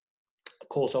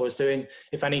course I was doing,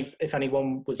 if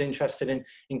anyone was interested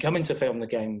in coming to film the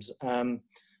games. And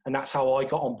that's how I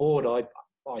got on board.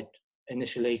 I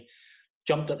initially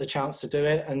jumped at the chance to do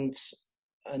it, and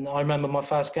I remember my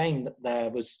first game there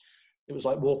it was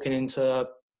like walking into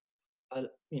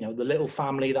the little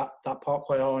family that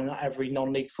Parkway are, and every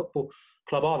non-league football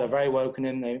club are. They're very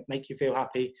welcoming. They make you feel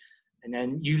happy, and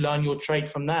then you learn your trade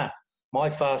from there. My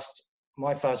first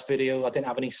video, I didn't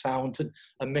have any sound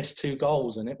and missed 2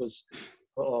 goals, and it was,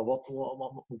 what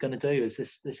we're going to do? Is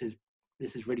this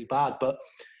is really bad. But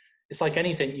it's like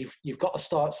anything, you've got to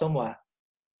start somewhere,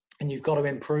 and you've got to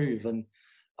improve. And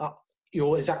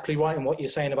you're exactly right in what you're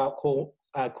saying about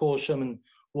Corsham and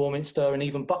Warminster and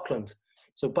even Buckland.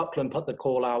 So Buckland put the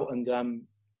call out, and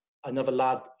another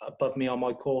lad above me on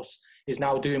my course is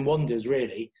now doing wonders,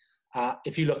 really.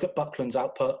 If you look at Buckland's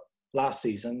output last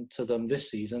season to them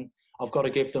this season, I've got to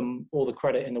give them all the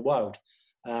credit in the world.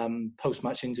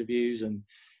 Post-match interviews and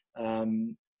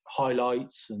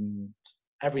highlights and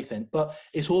everything. But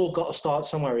it's all got to start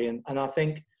somewhere, Ian. And I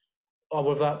think I'll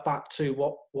revert back to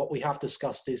what we have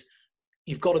discussed is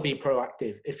you've got to be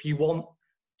proactive. If you want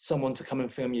someone to come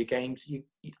and film your games, you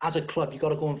as a club, you've got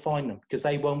to go and find them, because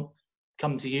they won't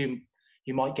come to you.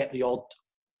 You might get the odd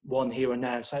one here and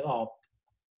there, say,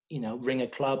 ring a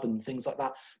club and things like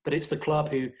that. But it's the club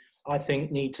who I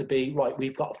think need to be, right,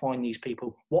 we've got to find these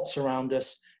people. What's around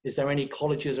us? Is there any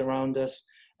colleges around us?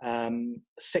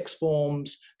 Sixth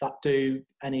forms that do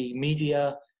any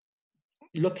media?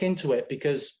 Look into it,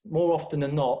 because more often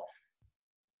than not,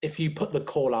 if you put the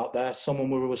call out there, someone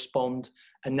will respond,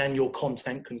 and then your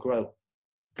content can grow.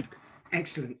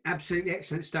 Excellent. Absolutely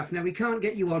excellent stuff. Now, we can't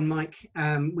get you on, Mike,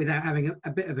 without having a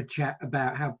bit of a chat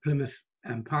about how Plymouth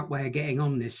Parkway are getting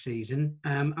on this season.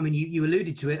 You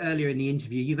alluded to it earlier in the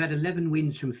interview. You've had 11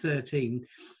 wins from 13.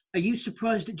 Are you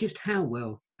surprised at just how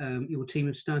well your team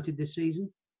have started this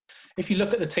season? If you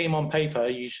look at the team on paper,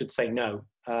 you should say no.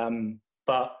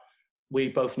 But we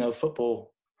both know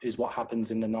football is what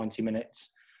happens in the 90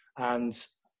 minutes. And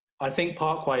I think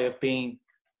Parkway have been,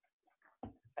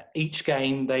 each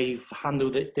game they've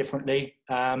handled it differently.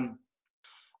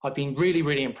 I've been really,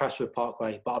 really impressed with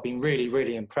Parkway, but I've been really,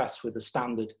 really impressed with the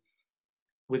standard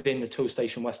within the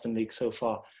Toolstation Western League so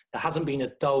far. There hasn't been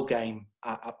a dull game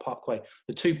at Parkway.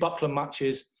 The 2 Buckland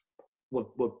matches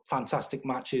were fantastic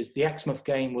matches. The Exmouth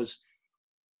game was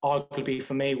arguably,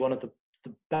 for me, one of the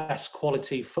best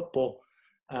quality football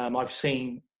I've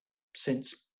seen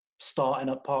since starting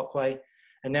at Parkway.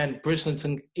 And then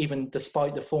Brislington, even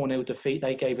despite the 4-0 defeat,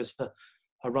 they gave us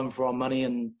a run for our money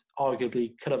and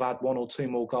arguably could have had 1 or 2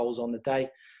 more goals on the day.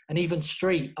 And even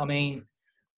Street, I mean,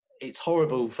 it's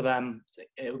horrible for them.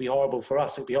 It would be horrible for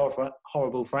us. It would be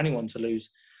horrible for anyone to lose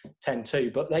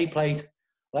 10-2. But they played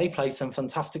some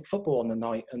fantastic football on the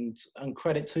night, and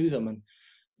credit to them. And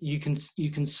you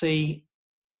can see,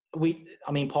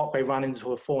 Parkway ran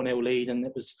into a 4-0 lead, and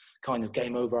it was kind of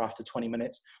game over after 20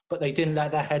 minutes. But they didn't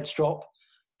let their heads drop.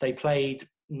 They played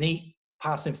neat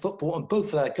passing football, and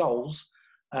both of their goals,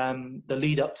 the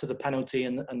lead up to the penalty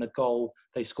and the goal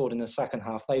they scored in the second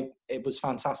half, it was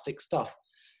fantastic stuff.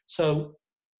 So,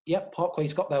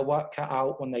 Parkway's got their work cut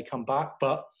out when they come back,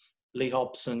 but Lee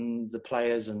Hobson, the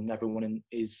players and everyone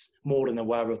is more than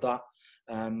aware of that.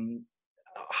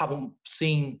 Haven't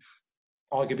seen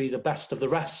arguably the best of the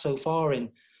rest so far in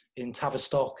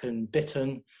Tavistock and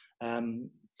Bitton.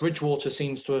 Bridgewater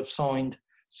seems to have signed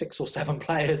 6 or 7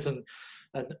 players and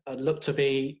look to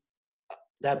be,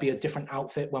 there'll be a different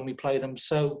outfit when we play them.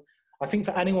 So I think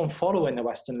for anyone following the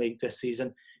Western League this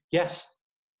season, yes,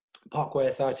 Parkway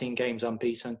are 13 games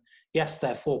unbeaten. Yes,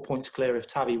 they're 4 points clear if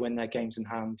Tavi win their games in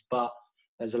hand, but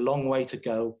there's a long way to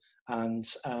go, and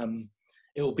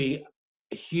it will be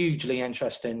hugely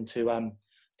interesting to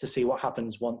see what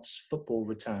happens once football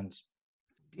returns.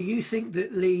 Do you think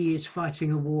that Lee is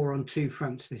fighting a war on 2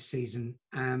 fronts this season?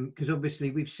 Because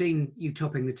obviously we've seen you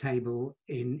topping the table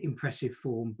in impressive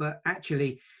form, but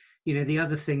actually, you know, the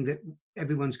other thing that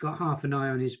everyone's got half an eye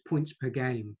on is points per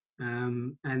game.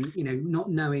 And, you know,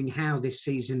 not knowing how this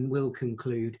season will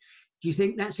conclude. Do you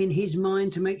think that's in his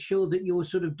mind to make sure that you're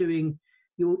sort of doing,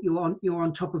 you're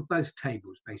on top of both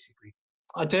tables, basically?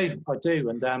 I do.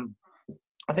 And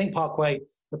I think Parkway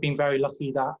have been very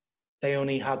lucky that they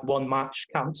only had 1 match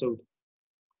cancelled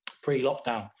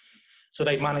pre-lockdown. So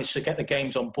they've managed to get the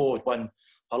games on board when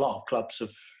a lot of clubs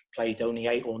have played only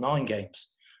 8 or 9 games.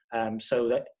 So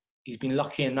that he's been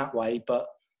lucky in that way. But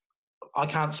I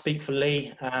can't speak for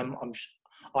Lee.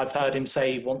 I've heard him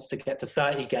say he wants to get to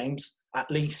 30 games at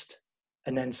least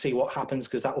and then see what happens,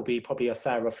 because that will be probably a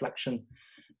fair reflection.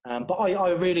 But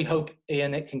I really hope,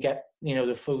 Ian, it can get, you know,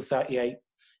 the full 38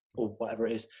 or whatever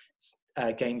it is,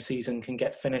 game season can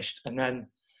get finished, and then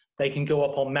they can go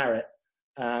up on merit,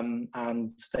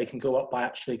 and they can go up by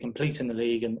actually completing the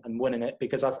league and winning it,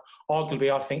 because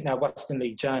arguably I think their Western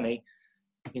League journey,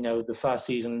 you know, the first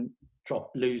season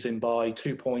losing by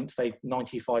 2 points,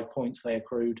 95 points they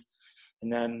accrued,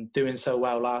 and then doing so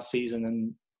well last season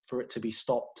and for it to be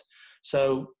stopped.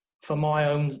 So for my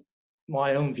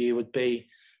own view would be,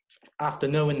 after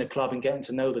knowing the club and getting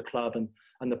to know the club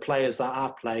and the players that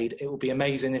have played, it would be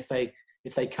amazing if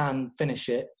they can finish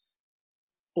it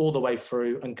all the way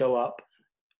through and go up,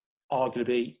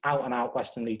 arguably out and out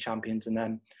Western League champions, and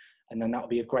then that would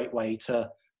be a great way to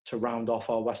round off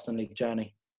our Western League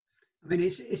journey. I mean,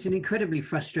 it's an incredibly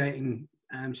frustrating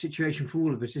situation for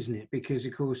all of us, isn't it? Because,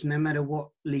 of course, no matter what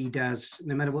Lee does,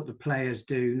 no matter what the players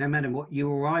do, no matter what you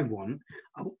or I want,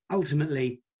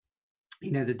 ultimately,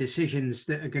 you know, the decisions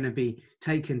that are going to be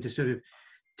taken to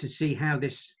see how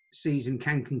this season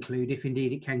can conclude, if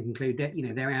indeed it can conclude, that, you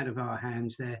know, they're out of our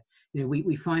hands. You know,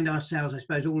 we find ourselves, I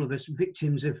suppose, all of us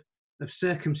victims of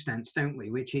circumstance, don't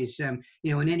we? Which is,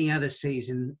 you know, in any other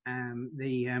season,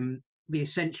 the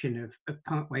ascension of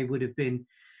Parkway would have been,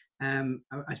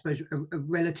 I suppose, a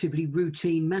relatively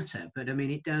routine matter. But I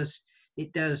mean, it does, you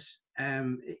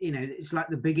know, it's like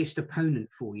the biggest opponent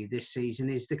for you this season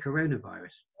is the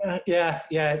coronavirus. Yeah.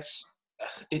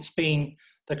 It's been,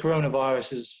 the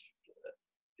coronavirus has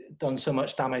done so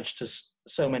much damage to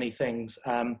so many things.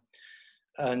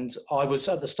 And I was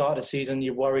at the start of the season,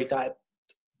 you're worried that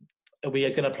we are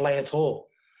going to play at all.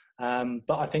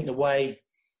 But I think the way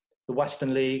the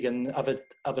Western League and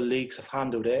other leagues have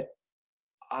handled it,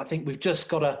 I think we've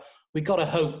got to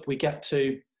hope we get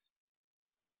to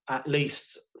at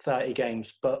least 30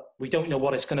 games, but we don't know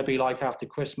what it's going to be like after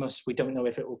Christmas. We don't know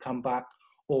if it will come back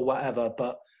or whatever,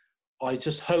 but I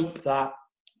just hope that,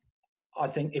 I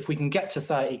think if we can get to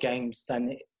 30 games,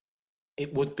 then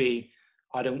it would be,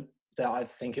 I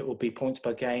think it would be points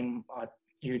per game.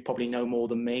 You'd probably know more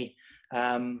than me.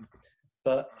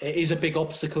 But it is a big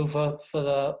obstacle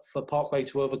for Parkway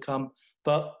to overcome.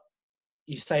 But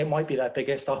you say it might be their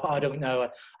biggest. I don't know. I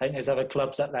think there's other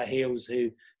clubs at their heels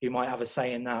who might have a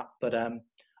say in that. But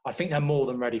I think they're more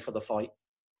than ready for the fight.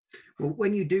 Well,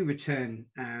 when you do return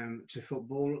to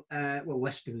football,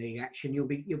 Western League action, you'll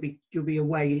be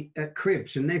away at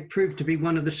Cribs, and they've proved to be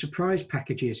one of the surprise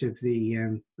packages of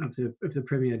the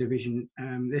Premier Division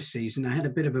this season. I had a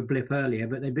bit of a blip earlier,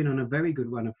 but they've been on a very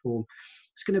good run of form.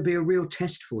 It's going to be a real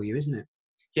test for you, isn't it?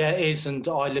 Yeah, it is. And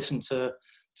I listened to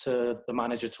the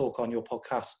manager talk on your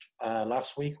podcast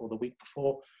last week or the week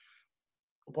before.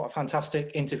 What a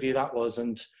fantastic interview that was.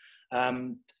 And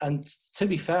to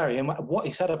be fair, what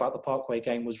he said about the Parkway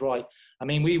game was right. I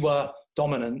mean, we were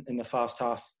dominant in the first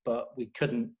half, but we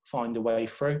couldn't find a way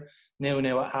through.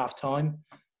 0-0 at half time.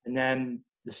 And then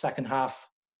the second half,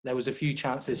 there was a few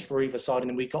chances for either side, and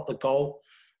then we got the goal.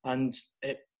 And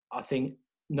I think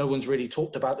no one's really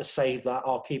talked about the save that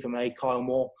our keeper made, Kyle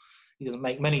Moore. He doesn't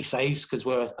make many saves because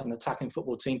we're an attacking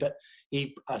football team, but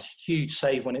a huge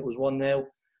save when it was 1-0.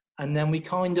 And then we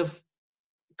kind of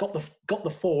got the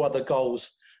 4 other goals,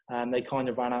 and they kind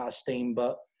of ran out of steam.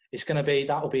 But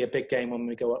that'll be a big game when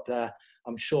we go up there.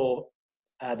 I'm sure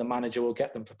the manager will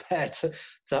get them prepared to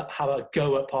have a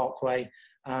go at Parkway.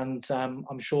 And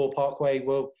I'm sure Parkway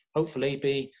will hopefully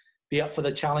be up for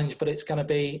the challenge, but it's going to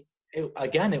be, it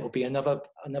will be another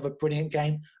brilliant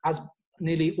game, as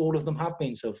nearly all of them have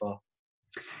been so far.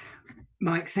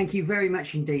 Mike, thank you very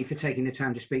much indeed for taking the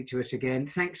time to speak to us again.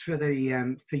 Thanks for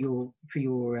the for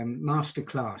your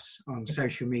masterclass on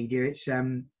social media.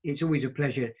 It's always a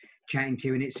pleasure chatting to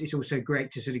you, and it's also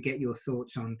great to sort of get your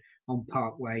thoughts on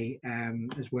Parkway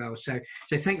as well. So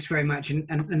thanks very much,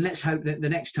 and let's hope that the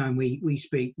next time we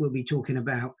speak, we'll be talking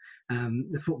about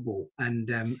the football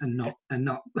and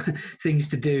not things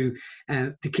to do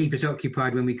to keep us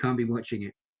occupied when we can't be watching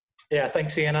it. Yeah,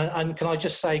 thanks, Ian. And can I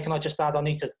just add, I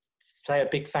need to say a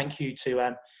big thank you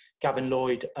to Gavin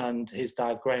Lloyd and his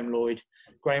dad, Graham Lloyd.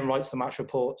 Graham writes the match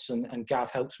reports, and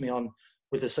Gav helps me on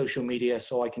with the social media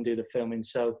so I can do the filming.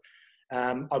 So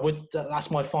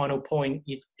that's my final point.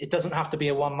 It doesn't have to be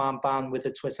a one-man band with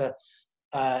a Twitter.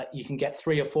 You can get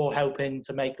 3 or 4 help in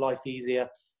to make life easier.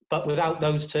 But without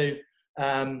those two,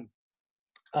 and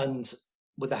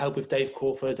with the help of Dave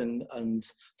Crawford and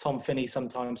Tom Finney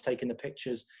sometimes taking the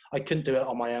pictures, I couldn't do it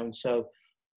on my own. So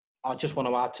I just want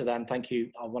to add to them. Thank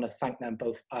you. I want to thank them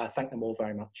both. Thank them all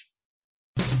very much.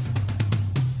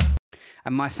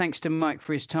 And my thanks to Mike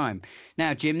for his time.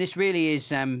 Now, Jim, this really is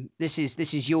this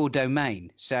is your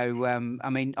domain. So I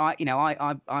mean, I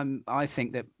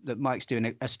think that Mike's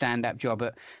doing a stand-up job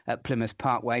at Plymouth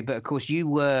Parkway. But of course, you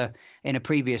were in a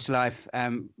previous life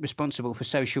responsible for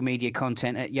social media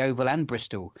content at Yeovil and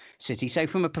Bristol City. So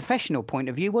from a professional point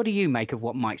of view, what do you make of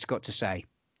what Mike's got to say?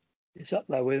 It's up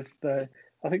there with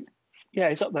I think,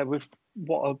 it's up there with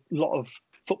what a lot of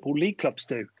football league clubs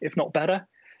do, if not better.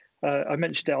 I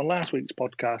mentioned it on last week's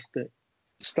podcast, that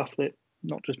stuff that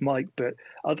not just Mike, but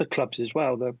other clubs as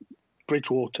well. The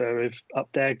Bridgewater have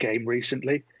upped their game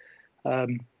recently.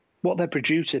 What they're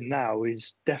producing now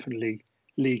is definitely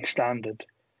league standard.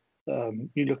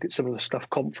 You look at some of the stuff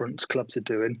conference clubs are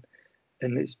doing,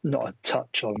 and it's not a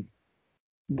touch on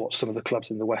what some of the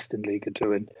clubs in the Western League are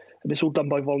doing. And it's all done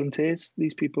by volunteers.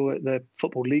 These people at the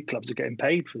football league clubs are getting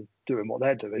paid for doing what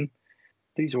they're doing.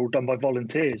 These are all done by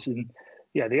volunteers. And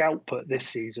yeah, the output this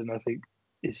season, I think,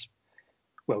 is,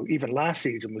 well, even last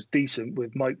season was decent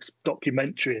with Mike's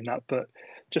documentary and that, but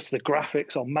just the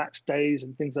graphics on match days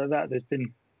and things like that,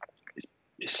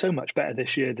 it's so much better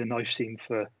this year than I've seen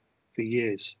for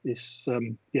years. It's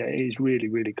it is really,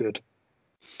 really good.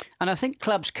 And I think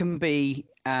clubs can be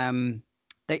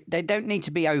they don't need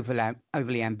to be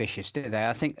overly ambitious, do they?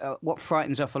 I think what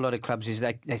frightens off a lot of clubs is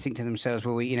they think to themselves,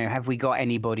 well, have we got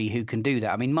anybody who can do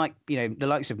that? I mean, Mike, the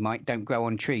likes of Mike don't grow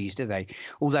on trees, do they?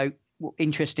 Although,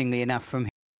 interestingly enough, from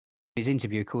his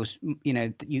interview, of course,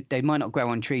 they might not grow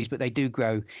on trees, but they do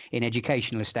grow in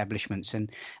educational establishments, and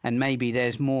maybe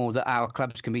there's more that our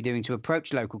clubs can be doing to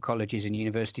approach local colleges and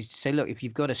universities to say, look, if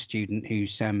you've got a student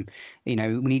who's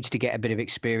needs to get a bit of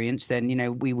experience, then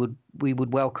we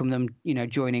would welcome them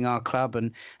joining our club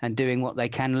and doing what they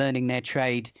can, learning their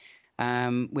trade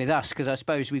with us, because I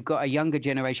suppose we've got a younger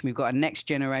generation, we've got a next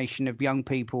generation of young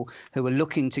people who are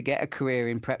looking to get a career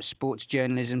in perhaps sports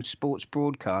journalism, sports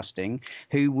broadcasting,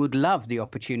 who would love the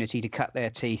opportunity to cut their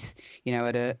teeth,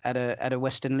 at a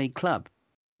Western League club.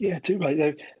 Yeah, too right.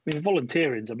 I mean,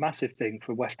 volunteering is a massive thing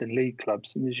for Western League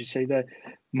clubs, and as you say there,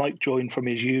 Mike joined from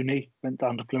his uni, went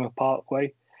down to Plymouth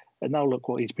Parkway, and now look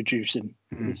what he's producing.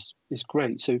 It's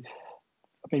great. So,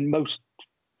 I mean, most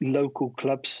local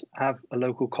clubs have a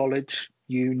local college,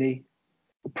 uni,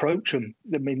 approach them.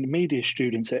 I mean, the media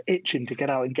students are itching to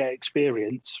get out and get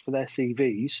experience for their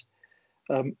CVs,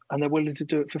 and they're willing to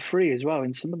do it for free as well.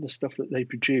 And some of the stuff that they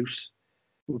produce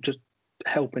will just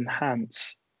help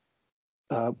enhance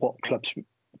what clubs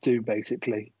do,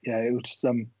 basically. Yeah, it was.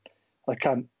 I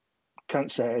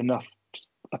can't say it enough. Just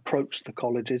approach the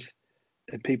colleges,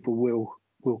 and people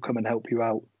will come and help you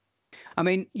out. I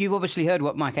mean, you've obviously heard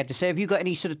what Mike had to say. Have you got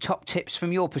any sort of top tips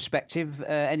from your perspective?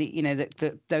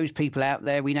 That those people out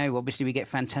there, we know obviously we get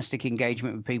fantastic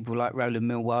engagement with people like Roland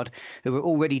Millward, who are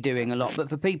already doing a lot. But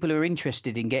for people who are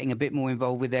interested in getting a bit more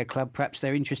involved with their club, perhaps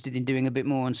they're interested in doing a bit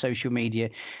more on social media.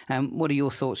 What are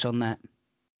your thoughts on that?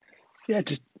 Yeah,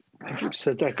 just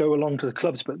said that go along to the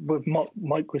clubs. But what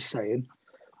Mike was saying,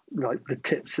 like the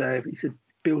tips there, he said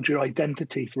build your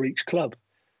identity for each club.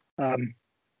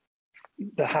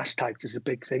 The hashtags is a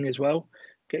big thing as well,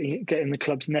 getting the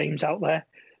club's names out there.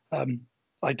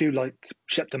 I do like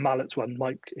Shepton Mallet's one.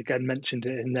 Mike again mentioned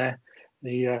it in there.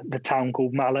 The town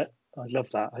called Mallet. I love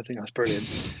that. I think that's brilliant.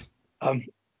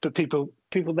 But people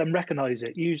then recognise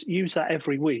it. Use that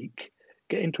every week.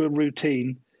 Get into a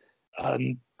routine.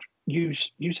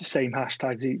 Use the same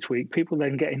hashtags each week. People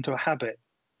then get into a habit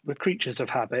we're creatures of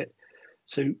habit.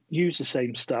 So use the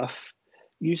same stuff,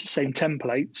 use the same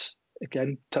templates.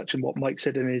 Again, touching what Mike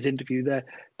said in his interview there,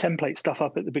 template stuff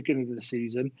up at the beginning of the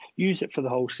season, use it for the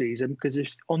whole season because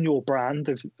it's on your brand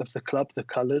of the club, the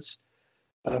colours.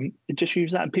 Just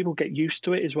use that and people get used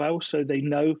to it as well. So they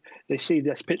know, they see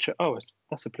this picture, oh,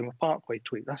 that's a Plymouth Parkway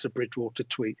tweet, that's a Bridgewater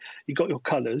tweet. You got your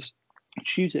colours,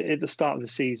 choose it at the start of the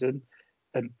season.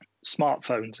 And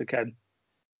smartphones, again,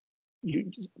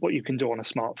 what you can do on a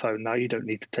smartphone now, you don't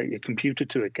need to take your computer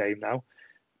to a game now.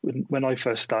 When I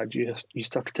first started, you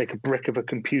used to have to take a brick of a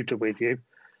computer with you,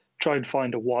 try and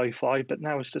find a Wi-Fi, but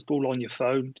now it's just all on your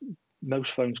phone.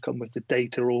 Most phones come with the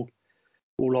data all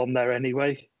on there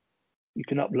anyway. You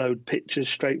can upload pictures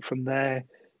straight from there.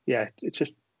 Yeah, it's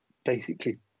just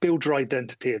basically build your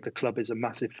identity of the club is a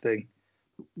massive thing.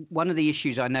 One of the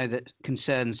issues I know that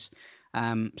concerns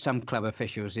some club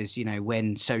officials is,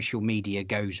 when social media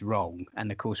goes wrong. And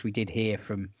of course, we did hear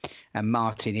from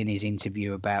Martin in his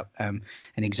interview about an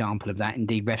example of that.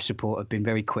 Indeed, Ref Support have been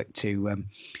very quick to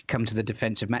come to the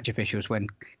defence of match officials when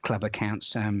club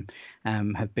accounts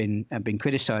have been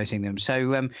criticising them.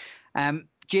 So,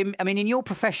 Jim, I mean, in your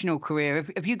professional career,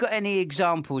 have you got any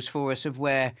examples for us of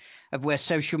where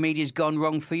social media's gone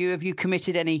wrong for you? Have you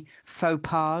committed any faux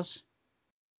pas?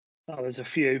 Oh, there's a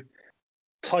few.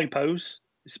 Typos,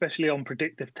 especially on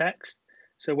predictive text.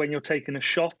 So when you're taking a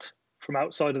shot from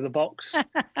outside of the box,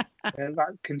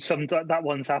 that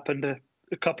one's happened a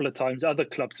couple of times. Other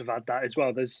clubs have had that as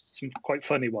well. There's some quite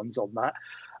funny ones on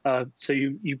that. So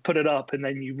you put it up and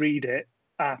then you read it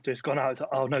after it's gone out. It's like,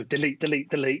 oh no, delete,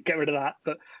 get rid of that.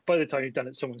 But by the time you've done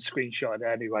it, someone's screenshot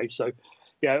it anyway. So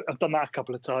yeah, I've done that a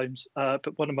couple of times.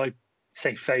 But one of my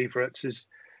favourites is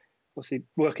obviously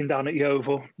working down at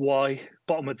Yeovil,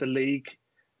 bottom of the league.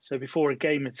 So before a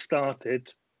game had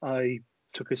started, I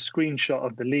took a screenshot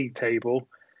of the league table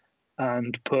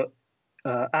and put,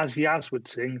 as Yaz would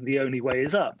sing, "The only way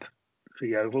is up" for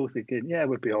Yeovil, thinking, yeah,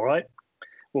 we'd be all right.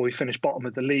 Well, we finished bottom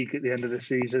of the league at the end of the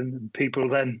season, and people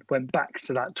then went back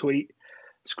to that tweet,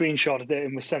 screenshotted it,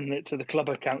 and were sending it to the club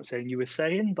account saying, "You were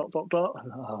saying ...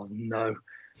 Oh, no.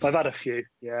 But I've had a few,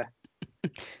 yeah.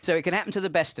 So it can happen to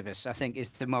the best of us, I think, is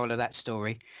the moral of that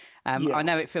story. Yes. I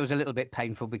know it feels a little bit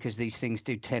painful because these things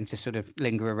do tend to sort of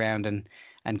linger around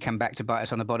and come back to bite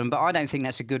us on the bottom. But I don't think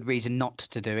that's a good reason not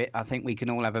to do it. I think we can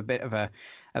all have a bit of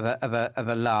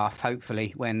a laugh,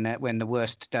 hopefully, when the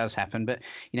worst does happen. But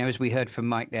as we heard from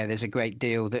Mike there, there's a great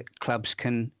deal that clubs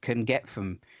can get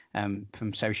from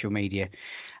social media,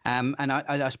 and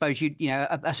I suppose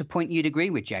that's a point you'd agree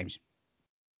with, James.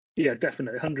 Yeah,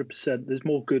 definitely, 100%. There's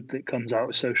more good that comes out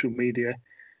of social media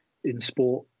in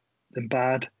sport than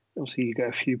bad. Obviously, you get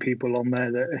a few people on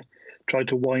there that try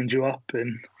to wind you up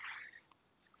and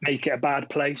make it a bad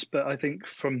place. But I think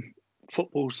from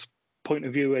football's point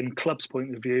of view and club's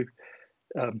point of view,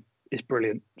 it's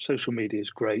brilliant. Social media is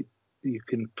great. You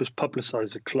can just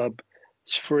publicise the club.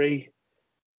 It's free.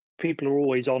 People are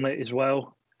always on it as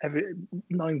well.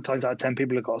 9 times out of 10,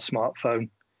 people have got a smartphone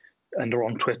and are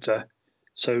on Twitter.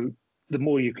 So the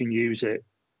more you can use it,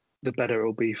 the better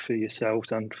it'll be for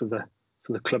yourselves and for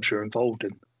the clubs you're involved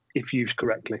in, if used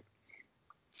correctly.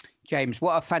 James,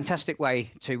 what a fantastic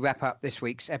way to wrap up this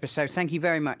week's episode. Thank you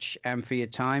very much for your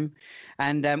time.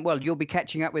 And, you'll be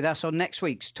catching up with us on next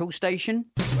week's Tool Station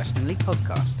Western League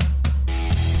podcast.